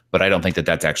to, but I don't think that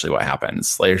that's actually what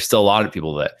happens. Like, there's still a lot of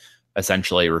people that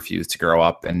essentially refuse to grow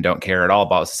up and don't care at all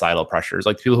about societal pressures.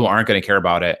 Like the people who aren't going to care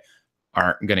about it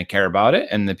aren't going to care about it.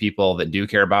 And the people that do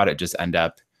care about it just end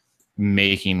up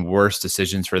making worse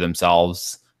decisions for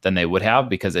themselves than they would have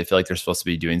because they feel like they're supposed to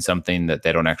be doing something that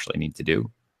they don't actually need to do.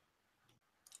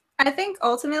 I think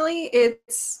ultimately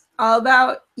it's all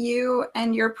about you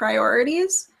and your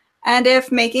priorities. And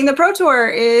if making the Pro Tour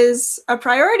is a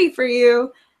priority for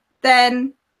you,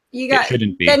 then It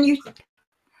shouldn't be.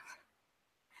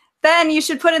 Then you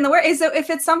should put in the work. So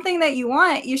if it's something that you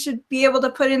want, you should be able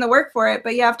to put in the work for it.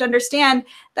 But you have to understand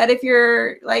that if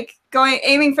you're like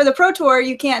aiming for the Pro Tour,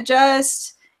 you can't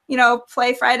just,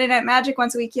 play Friday Night Magic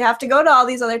once a week. You have to go to all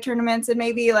these other tournaments and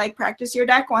maybe like practice your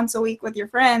deck once a week with your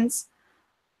friends.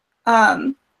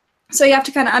 So you have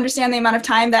to kind of understand the amount of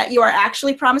time that you are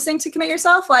actually promising to commit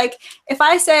yourself. Like if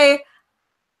I say,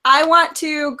 I want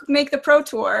to make the Pro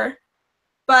Tour,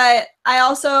 but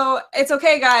it's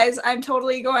okay, guys, I'm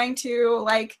totally going to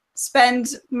like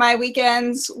spend my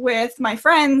weekends with my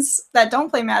friends that don't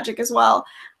play Magic as well.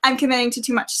 I'm committing to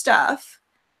too much stuff.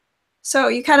 So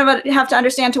you kind of have to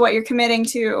understand to what you're committing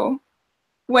to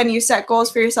when you set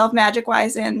goals for yourself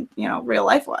Magic-wise and, real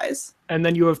life-wise. And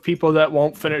then you have people that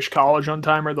won't finish college on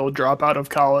time, or they'll drop out of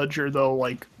college, or they'll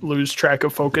like lose track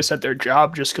of focus at their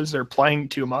job just because they're playing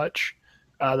too much.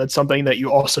 That's something that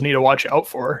you also need to watch out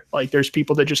for. Like, there's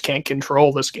people that just can't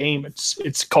control this game.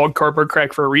 It's called cardboard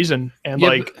crack for a reason, and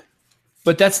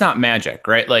but that's not magic,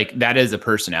 right? Like, that is a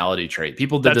personality trait.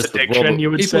 People did That's this with addiction, you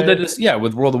would people say? did this,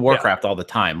 with World of Warcraft all the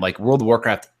time. Like, World of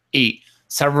Warcraft ate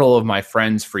several of my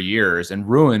friends for years and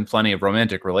ruined plenty of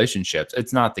romantic relationships.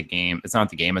 It's not the game. It's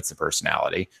the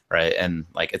personality, right? And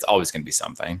like, it's always going to be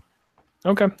something.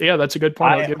 Okay, yeah, that's a good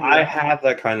point. I have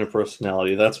that kind of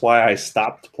personality. That's why I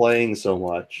stopped playing so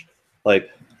much.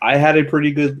 Like, I had a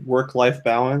pretty good work-life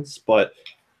balance, but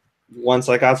once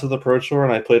I got to the Pro Tour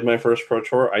and I played my first Pro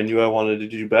Tour, I knew I wanted to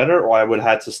do better, or I would have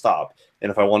had to stop. And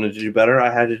if I wanted to do better, I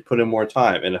had to put in more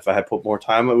time. And if I had put more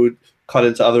time, I would cut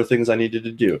into other things I needed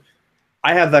to do.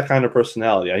 I have that kind of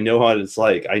personality. I know how it's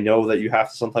like. I know that you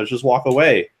have to sometimes just walk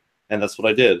away, and that's what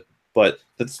I did. But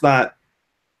that's not.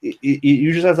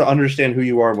 You just have to understand who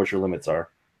you are and what your limits are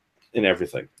in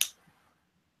everything.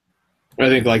 I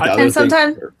think like the And other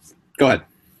sometimes- thing. Go ahead.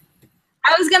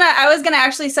 I was gonna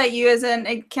actually cite you as an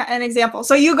example.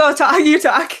 So you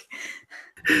talk.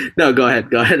 No, go ahead.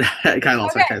 I kind of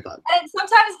lost my train of thought. And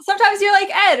sometimes you're like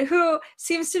Ed, who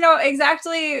seems to know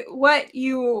exactly what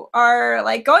you are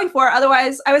like going for.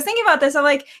 Otherwise, I was thinking about this. I'm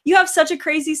like, you have such a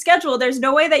crazy schedule. There's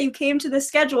no way that you came to the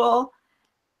schedule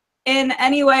in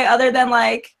any way other than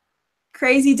like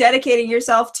crazy dedicating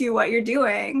yourself to what you're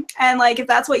doing. And like, if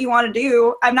that's what you want to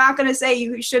do, I'm not going to say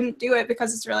you shouldn't do it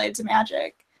because it's related to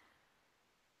Magic.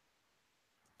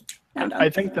 I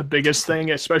think the biggest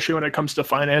thing, especially when it comes to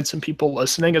finance and people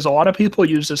listening, is a lot of people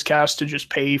use this cast to just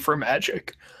pay for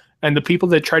Magic. And the people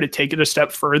that try to take it a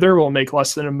step further will make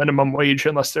less than a minimum wage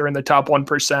unless they're in the top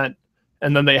 1%.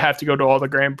 And then they have to go to all the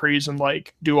Grand Prix and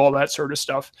like do all that sort of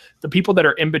stuff. The people that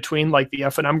are in between, like the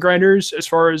F&M grinders, as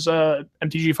far as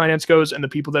MTG finance goes, and the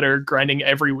people that are grinding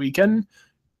every weekend,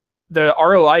 the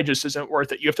ROI just isn't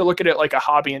worth it. You have to look at it like a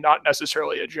hobby and not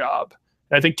necessarily a job.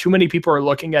 And I think too many people are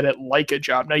looking at it like a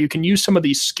job. Now, you can use some of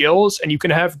these skills and you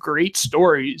can have great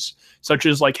stories, such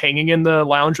as like hanging in the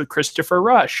lounge with Christopher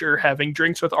Rush or having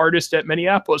drinks with artists at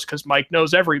Minneapolis because Mike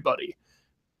knows everybody.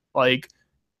 Like,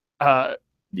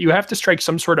 you have to strike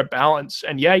some sort of balance.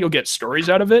 And yeah, you'll get stories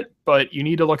out of it, but you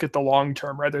need to look at the long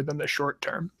term rather than the short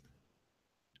term.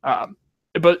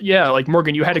 But yeah, like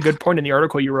Morgan, you had a good point in the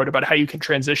article you wrote about how you can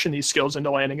transition these skills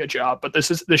into landing a job. But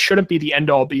this shouldn't be the end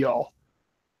all be all.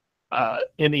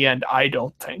 In the end, I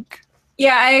don't think.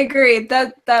 Yeah, I agree.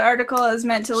 That article is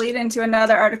meant to lead into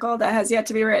another article that has yet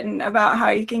to be written about how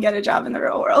you can get a job in the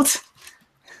real world.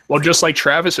 Well, just like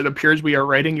Travis, it appears we are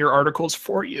writing your articles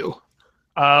for you.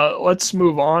 Let's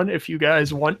move on if you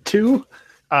guys want to.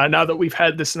 Now that we've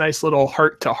had this nice little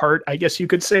heart-to-heart, I guess you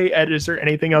could say, Ed, is there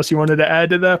anything else you wanted to add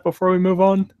to that before we move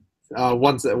on?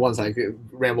 One sec.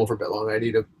 Ramble for a bit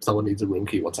longer. Someone needs a room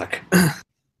key. 1 sec.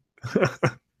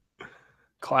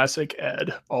 Classic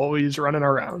Ed, always running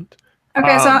around.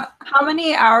 Okay, so how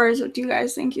many hours do you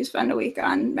guys think you spend a week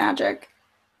on Magic?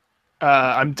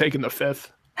 I'm taking the 5th.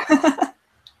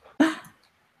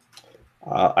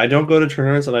 I don't go to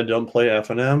tournaments and I don't play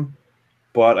F&M,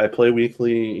 but I play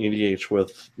weekly EDH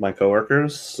with my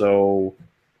coworkers. So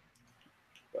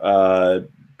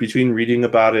between reading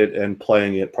about it and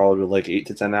playing it, probably like 8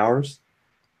 to 10 hours.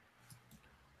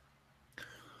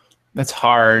 That's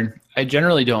hard. I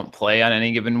generally don't play on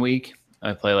any given week.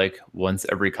 I play like once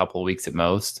every couple of weeks at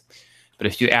most. But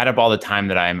if you add up all the time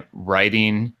that I'm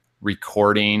writing,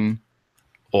 recording,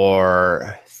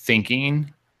 or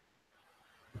thinking,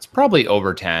 it's probably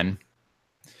over 10.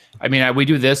 I mean, we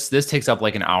do this. This takes up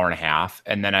like an hour and a half.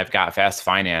 And then I've got Fast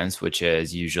Finance, which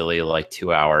is usually like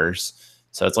 2 hours.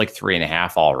 So it's like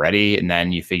 3.5 already. And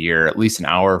then you figure at least an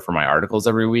hour for my articles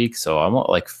every week. So I'm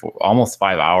like almost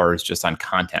 5 hours just on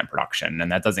content production.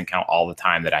 And that doesn't count all the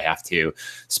time that I have to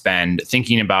spend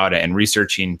thinking about it and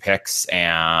researching picks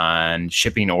and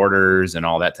shipping orders and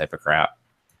all that type of crap.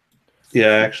 Yeah,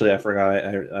 actually, I forgot.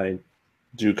 I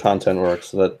do content work.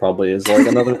 So that probably is like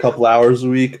another couple hours a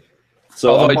week.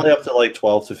 So I'm probably up to like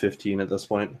 12 to 15 at this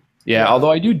point. Yeah, although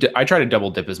I try to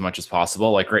double dip as much as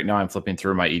possible. Like right now I'm flipping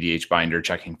through my EDH binder,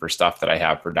 checking for stuff that I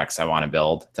have for decks I want to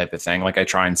build type of thing. Like I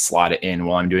try and slot it in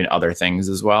while I'm doing other things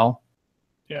as well.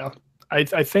 Yeah. I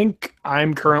think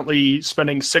I'm currently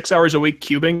spending 6 hours a week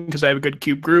cubing because I have a good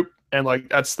cube group. And like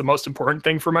that's the most important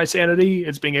thing for my sanity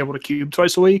is being able to cube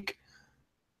twice a week.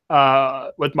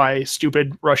 With my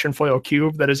stupid Russian foil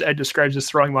cube that, as Ed describes, as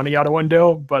throwing money out a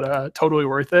window, but totally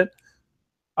worth it.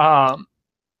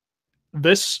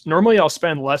 This normally I'll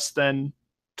spend less than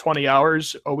 20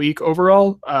 hours a week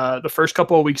overall. The first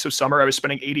couple of weeks of summer, I was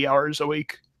spending 80 hours a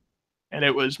week, and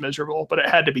it was miserable, but it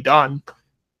had to be done.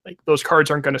 Like those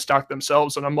cards aren't going to stock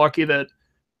themselves, and I'm lucky that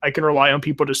I can rely on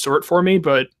people to sort for me,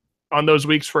 but on those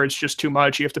weeks where it's just too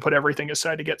much, you have to put everything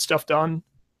aside to get stuff done,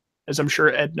 as I'm sure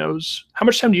Ed knows. How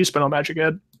much time do you spend on Magic,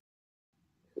 Ed?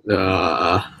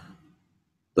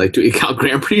 Like, do we count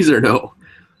Grand Prix or no?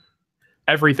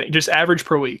 Everything, just average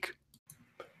per week.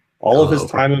 All of his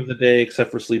time of the day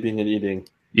except for sleeping and eating.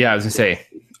 Yeah, I was gonna say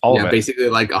all of it. Basically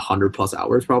like 100+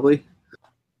 hours probably.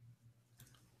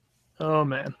 Oh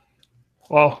man.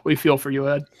 Well, we feel for you,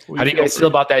 Ed. How do you guys feel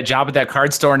about that job at that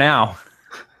card store now?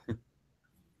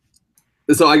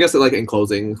 So I guess like in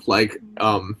closing, like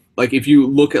if you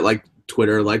look at like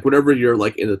Twitter, like whenever you're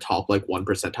like in the top like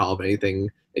 1% of anything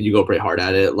and you go pretty hard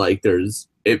at it, like there's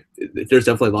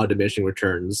definitely a lot of diminishing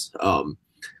returns.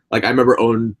 Like I remember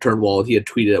Owen Turnwald, he had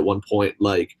tweeted at one point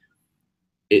like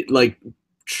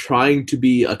trying to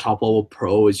be a top level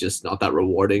pro is just not that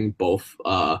rewarding, both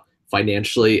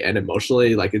financially and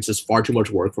emotionally. Like it's just far too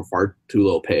much work for far too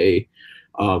low pay.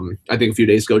 I think a few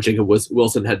days ago, Jacob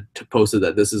Wilson had posted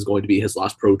that this is going to be his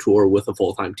last pro tour with a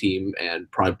full-time team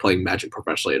and probably playing Magic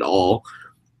professionally at all.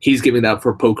 He's giving that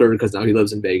for poker because now he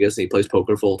lives in Vegas and he plays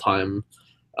poker full-time.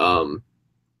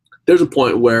 There's a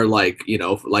point where like, you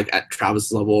know, like at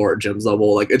Travis' level or Jim's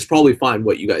level, like it's probably fine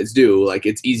what you guys do. Like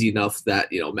it's easy enough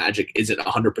that, you know, Magic isn't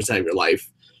 100% of your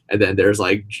life. And then there's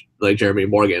like Jeremy,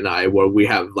 Morgan, and I, where we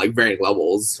have like varying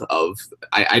levels of.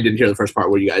 I didn't hear the first part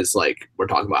where you guys like were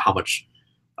talking about how much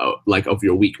like of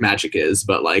your week Magic is,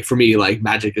 but like for me, like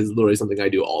Magic is literally something I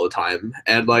do all the time,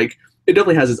 and like it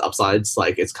definitely has its upsides.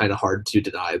 Like it's kind of hard to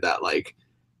deny that like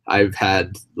I've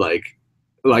had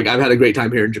a great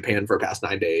time here in Japan for the past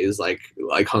 9 days. Like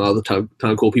hung out with a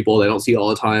ton of cool people that I don't see all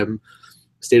the time.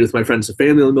 Stayed with my friends and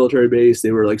family on the military base.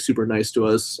 They were like super nice to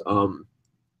us.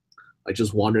 Like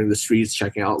just wandering the streets,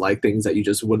 checking out like things that you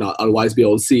just would not otherwise be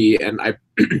able to see. And I,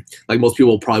 like most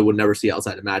people probably would never see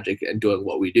outside of Magic, and doing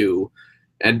what we do.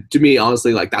 And to me,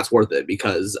 honestly, like that's worth it,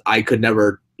 because I could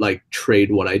never like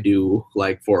trade what I do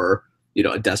like for, you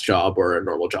know, a desk job or a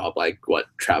normal job like what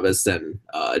Travis and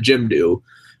Jim do.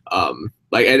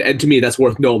 Like, and to me, that's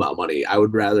worth no amount of money. I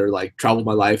would rather like travel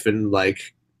my life and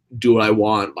like do what I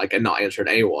want, like, and not answer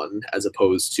to anyone, as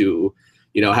opposed to,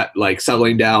 you know, like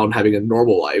settling down, having a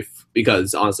normal life,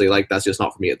 because honestly, like that's just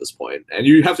not for me at this point. And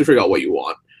you have to figure out what you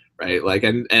want, right? Like,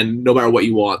 and no matter what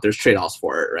you want, there's trade-offs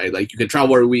for it, right? Like you can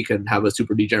travel every week and have a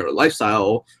super degenerate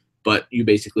lifestyle, but you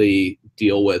basically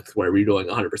deal with whatever you're doing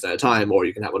 100% of the time, or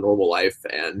you can have a normal life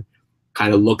and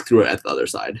kind of look through it at the other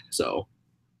side. So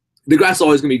the grass is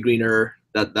always gonna be greener.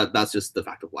 That's just the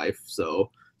fact of life.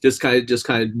 So just kind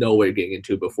of know what you're getting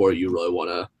into before you really want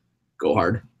to go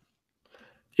hard.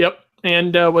 Yep.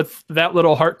 And with that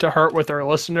little heart-to-heart with our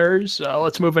listeners,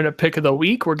 let's move into pick of the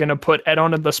week. We're going to put Ed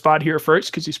on the spot here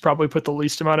first, because he's probably put the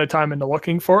least amount of time into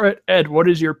looking for it. Ed, what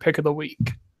is your pick of the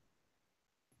week?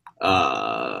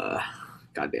 God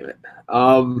damn it.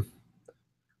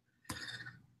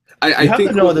 I have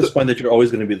to know at this point that you're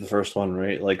always going to be the first one,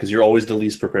 right? Like, because you're always the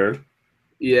least prepared.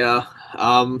 Yeah.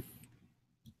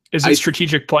 Is it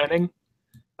strategic planning?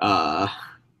 No.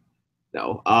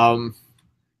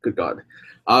 Good God.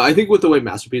 I think with the way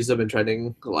masterpieces have been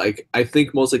trending, like I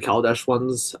think most of the Kaladesh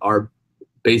ones are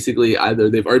basically either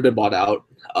they've already been bought out,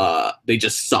 they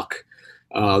just suck.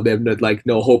 They have like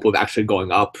no hope of actually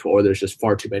going up, or there's just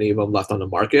far too many of them left on the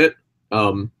market.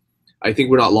 I think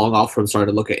we're not long off from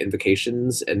starting to look at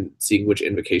invocations and seeing which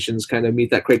invocations kind of meet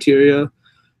that criteria.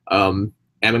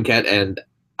 Amonkhet and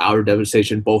Our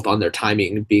Devastation both on their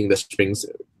timing being the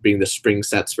spring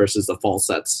sets versus the fall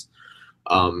sets.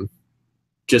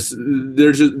 There's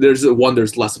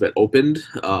less of it opened,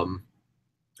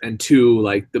 and two,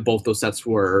 like both those sets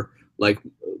were like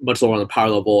much lower on the power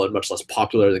level and much less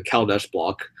popular than Kaladesh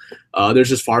block. There's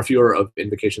just far fewer of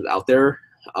invocations out there.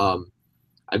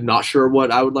 I'm not sure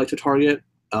what I would like to target.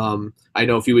 I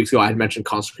know a few weeks ago I had mentioned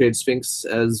Consecrated Sphinx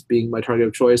as being my target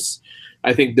of choice.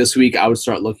 I think this week I would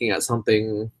start looking at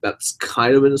something that's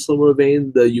kind of in a similar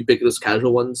vein. The ubiquitous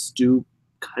casual ones do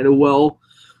kind of well.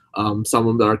 Some of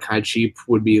them that are kind of cheap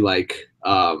would be like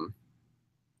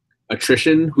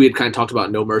Attrition. We had kind of talked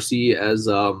about No Mercy as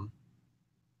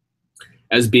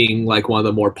being like one of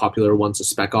the more popular ones to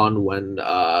spec on when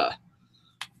Our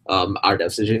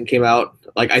Devastation came out.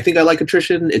 Like I think I like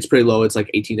Attrition. It's pretty low. It's like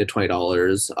 $18 to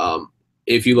 $20.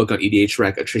 If you look on EDH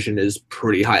Rec, Attrition is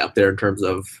pretty high up there in terms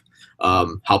of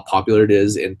how popular it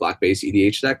is in black-based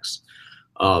EDH decks.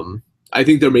 I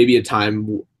think there may be a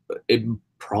time, it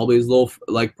probably is a little,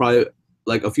 probably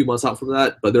like a few months out from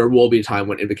that, but there will be a time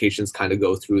when invocations kind of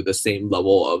go through the same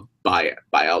level of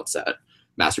buyouts that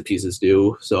masterpieces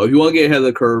do. So if you want to get ahead of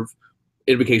the curve,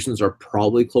 invocations are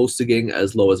probably close to getting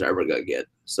as low as they're ever going to get.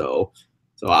 So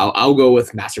I'll go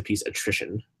with Masterpiece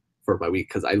Attrition for my week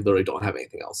because I literally don't have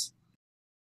anything else.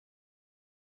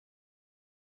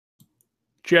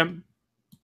 Jim.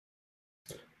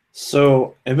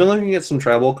 So I've been looking at some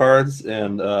tribal cards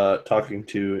and talking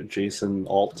to Jason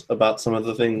Alt about some of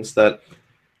the things that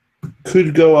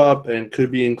could go up and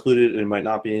could be included and might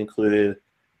not be included.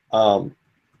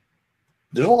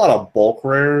 There's a lot of bulk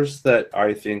rares that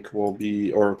I think will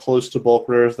be, or close to bulk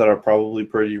rares, that are probably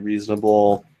pretty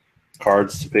reasonable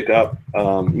cards to pick up.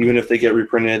 Even if they get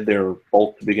reprinted, they're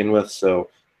bulk to begin with, so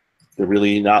they're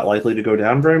really not likely to go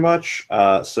down very much.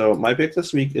 So my pick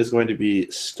this week is going to be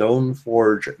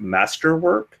Stoneforge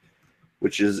Masterwork,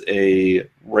 which is a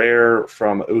rare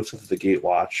from Oath of the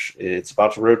Gatewatch. It's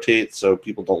about to rotate, so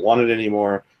people don't want it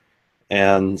anymore.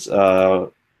 And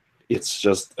it's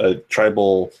just a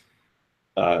tribal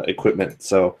equipment.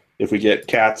 So if we get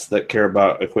cats that care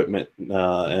about equipment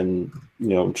and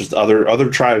just other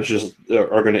tribes just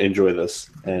are going to enjoy this.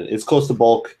 And it's close to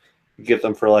bulk. You get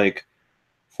them for like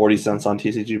 40 cents on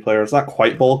TCG Player. It's not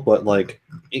quite bulk, but like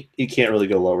it can't really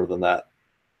go lower than that.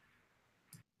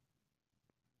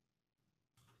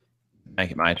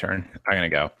 Make it my turn. I'm going to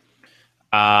go.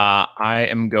 I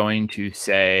am going to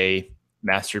say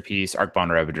Masterpiece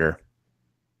Arcbound Ravager.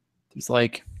 There's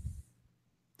like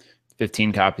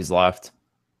 15 copies left.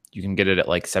 You can get it at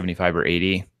like 75 or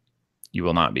 80. You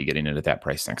will not be getting it at that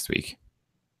price next week.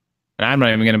 And I'm not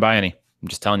even going to buy any. I'm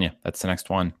just telling you, that's the next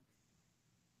one.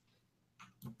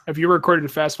 Have you recorded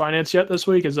Fast Finance yet this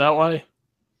week? Is that why?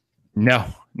 No.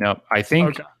 I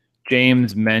think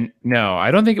James meant, no,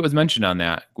 I don't think it was mentioned on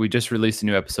that. We just released a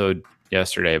new episode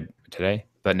today,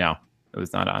 but no, it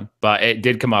was not on. But it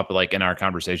did come up like in our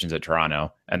conversations at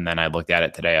Toronto. And then I looked at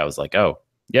it today. I was like, oh,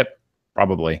 yep,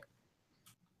 probably.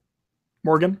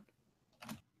 Morgan?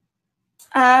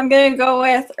 I'm going to go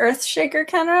with Earthshaker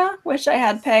Kenra, which I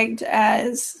had pegged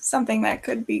as something that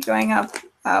could be going up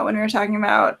when we were talking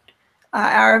about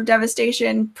Hour of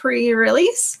Devastation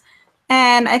pre-release.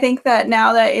 And I think that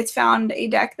now that it's found a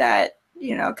deck that,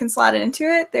 can slot it into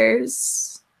it,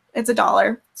 it's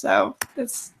 $1. So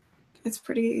it's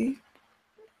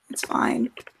fine.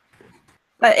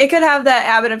 But it could have that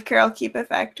Abbot of Carol Keep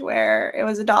effect where it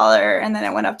was $1 and then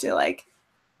it went up to like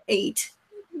 $8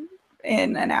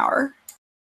 in an hour.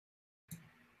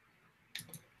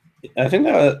 I think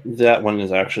that one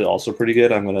is actually also pretty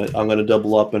good. I'm gonna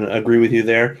double up and agree with you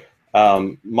there.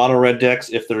 Mono red decks,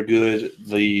 if they're good,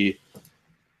 the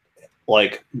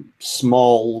like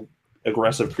small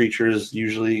aggressive creatures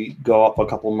usually go up a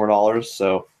couple more dollars.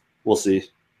 So we'll see.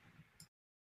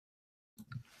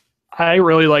 I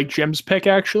really like Jim's pick,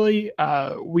 actually.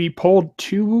 We pulled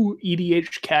 2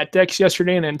 EDH cat decks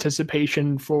yesterday in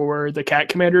anticipation for the cat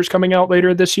commanders coming out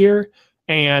later this year,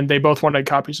 and they both wanted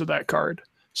copies of that card.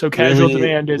 So casual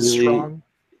demand is strong.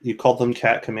 You called them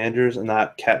cat commanders and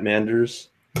not catmanders?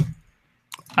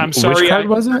 I'm sorry. Which card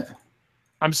was it?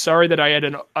 I'm sorry that I had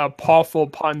a awful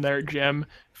pun there, Jim.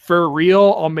 For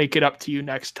real, I'll make it up to you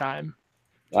next time.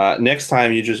 Next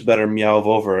time, you just better meow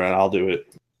over and I'll do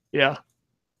it. Yeah.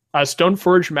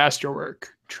 Stoneforge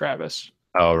Masterwork, Travis.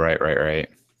 Oh, right.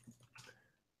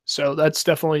 So that's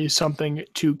definitely something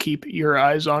to keep your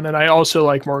eyes on. And I also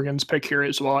like Morgan's pick here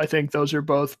as well. I think those are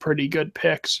both pretty good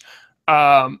picks.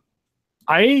 Let's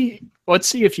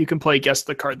see if you can play Guess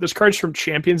the Card. This card's from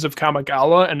Champions of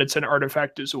Kamigawa, and it's an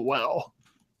artifact as well.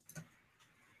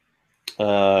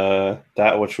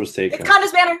 That which was taken. It's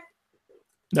Conda's Banner.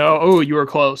 No, you were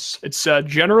close. It's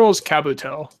General's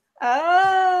Kabuto.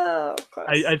 Oh, close.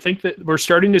 I think that we're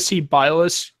starting to see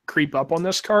Bylus creep up on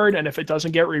this card, and if it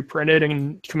doesn't get reprinted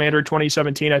in Commander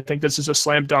 2017, I think this is a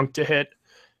slam dunk to hit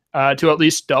to at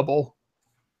least double.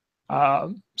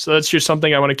 So that's just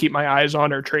something I want to keep my eyes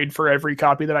on or trade for every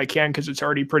copy that I can because it's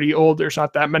already pretty old. There's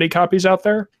not that many copies out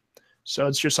there. So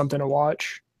it's just something to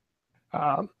watch.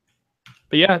 But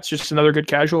yeah, it's just another good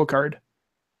casual card.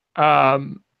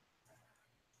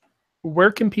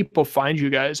 Where can people find you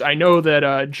guys? I know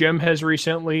that Jim has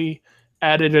recently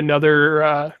added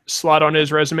another slot on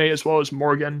his resume as well as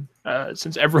Morgan,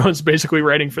 since everyone's basically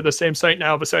writing for the same site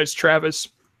now besides Travis.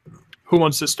 Who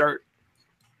wants to start?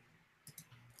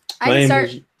 I can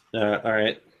start. All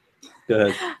right. Go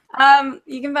ahead.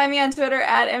 You can find me on Twitter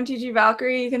at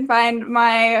MTGValkyrie. You can find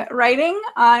my writing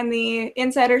on the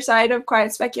insider side of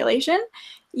Quiet Speculation.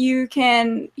 You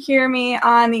can hear me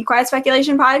on the Quiet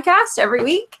Speculation podcast every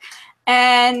week.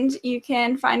 And you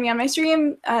can find me on my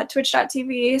stream,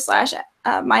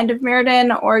 twitch.tv/Mind of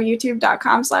Mirrodin or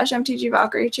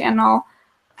youtube.com/MTGValkyrie channel.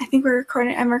 I think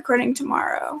I'm recording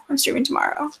tomorrow. I'm streaming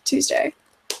tomorrow, Tuesday.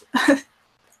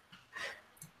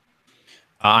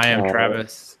 I am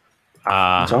Travis.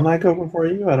 Don't I go before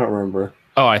you? I don't remember.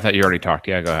 Oh, I thought you already talked.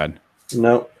 Yeah, go ahead.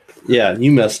 No. Yeah,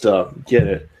 you messed up. Get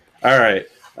it. All right.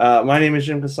 My name is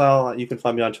Jim Casal. You can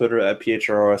find me on Twitter at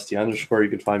PHROST_. You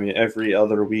can find me every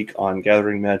other week on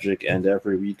Gathering Magic and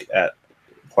every week at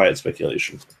Quiet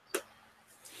Speculation.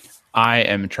 I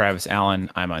am Travis Allen.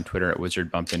 I'm on Twitter at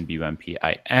WizardBumpin,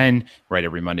 BUMPIN. Right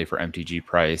every Monday for MTG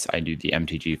Price. I do the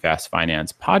MTG Fast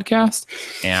Finance podcast.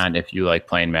 And if you like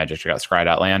playing Magic, check out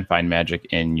Scry.land. Find Magic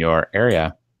in your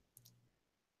area.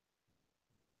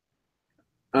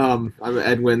 I'm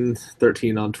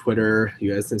Edwin13 on Twitter.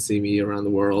 You guys can see me around the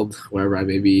world, wherever I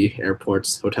may be,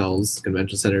 airports, hotels,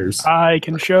 convention centers. I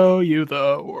can show you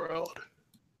the world.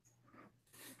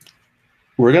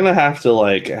 We're gonna have to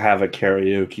have a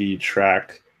karaoke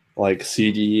track,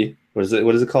 CD. What is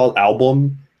it called?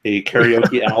 Album? A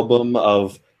karaoke album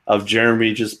of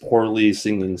Jeremy just poorly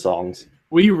singing songs.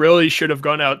 We really should have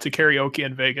gone out to karaoke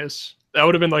in Vegas. That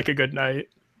would have been a good night.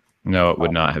 No, it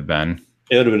would not have been.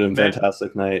 It would have been a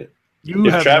fantastic night. You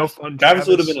have no fun. Travis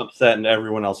would have been upset, and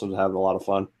everyone else would have had a lot of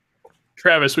fun.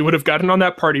 Travis, we would have gotten on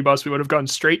that party bus. We would have gone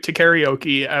straight to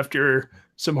karaoke after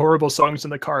some horrible songs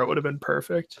in the car. It would have been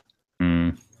perfect.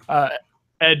 Mm.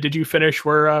 Ed, did you finish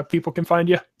where people can find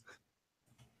you?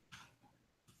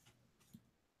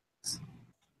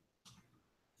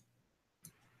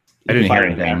 I didn't hear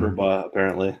anything. Amber,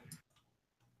 apparently.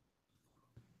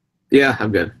 Yeah,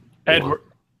 I'm good. Ed,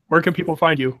 where can people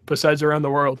find you besides around the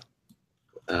world?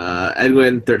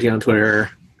 Edwin13 on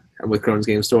Twitter. I'm with Crohn's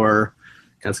Game Store,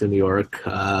 Catskill, New York,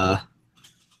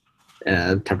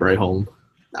 and temporary home.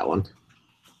 That one.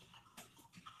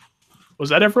 Was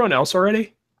that everyone else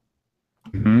already?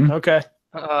 Mm-hmm. Okay.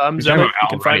 I'm Zemet. You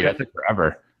can find me. That took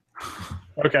forever.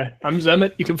 Okay. I'm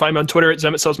Zemet. You can find me on Twitter at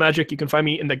Zemet Sells Magic. You can find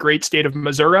me in the great state of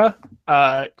Missouri.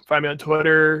 Find me on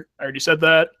Twitter. I already said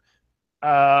that.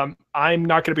 I'm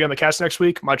not going to be on the cast next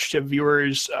week, much to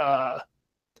viewers'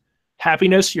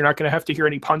 happiness. You're not going to have to hear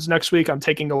any puns next week. I'm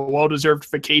taking a well-deserved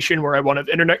vacation where I won't have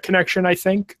internet connection, I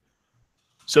think.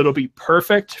 So it'll be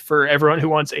perfect for everyone who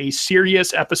wants a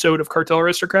serious episode of Cartel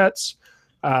Aristocrats.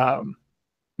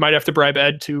 Might have to bribe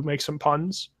Ed to make some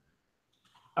puns.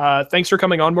 Thanks for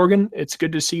coming on, Morgan. It's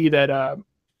good to see that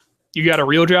you got a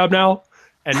real job now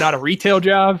and not a retail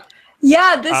job.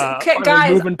 Yeah,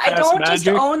 guys, I don't just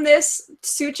own this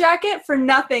suit jacket for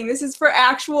nothing. This is for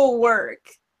actual work.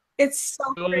 It's so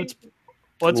great.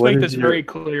 Let's make this very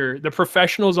clear. The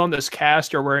professionals on this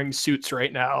cast are wearing suits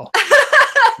right now.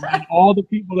 And all the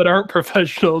people that aren't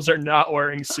professionals are not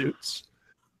wearing suits.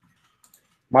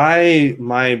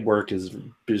 My work is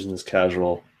business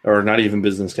casual, or not even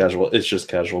business casual. It's just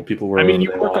casual. People wear. I mean,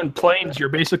 you work on planes. You're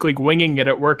basically winging it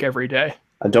at work every day.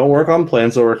 I don't work on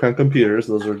planes. I work on computers.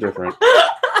 Those are different.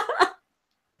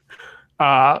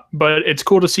 But it's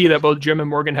cool to see that both Jim and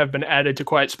Morgan have been added to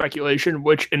Quiet Speculation,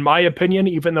 which, in my opinion,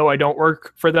 even though I don't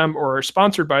work for them or are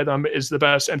sponsored by them, is the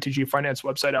best MTG Finance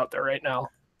website out there right now.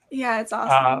 Yeah, it's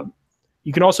awesome.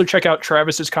 You can also check out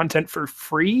Travis's content for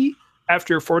free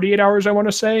after 48 hours, I want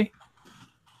to say.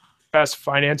 Fast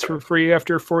Finance for free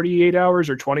after 48 hours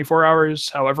or 24 hours,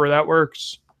 however that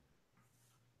works.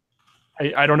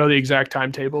 I don't know the exact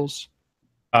timetables.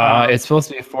 It's supposed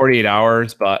to be 48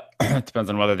 hours, but it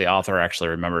depends on whether the author actually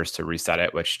remembers to reset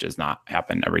it, which does not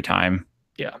happen every time.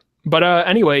 Yeah. But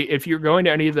anyway, if you're going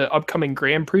to any of the upcoming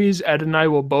Grand Prix, Ed and I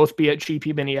will both be at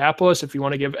GP Minneapolis. If you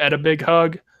want to give Ed a big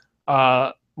hug,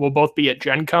 we'll both be at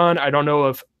Gen Con. I don't know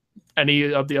if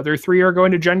any of the other three are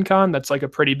going to Gen Con. That's like a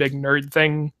pretty big nerd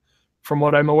thing from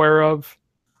what I'm aware of.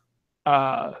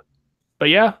 But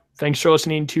yeah, thanks for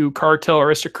listening to Cartel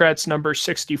Aristocrats number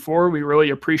 64. We really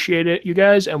appreciate it, you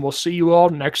guys, and we'll see you all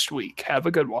next week. Have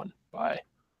a good one. Bye.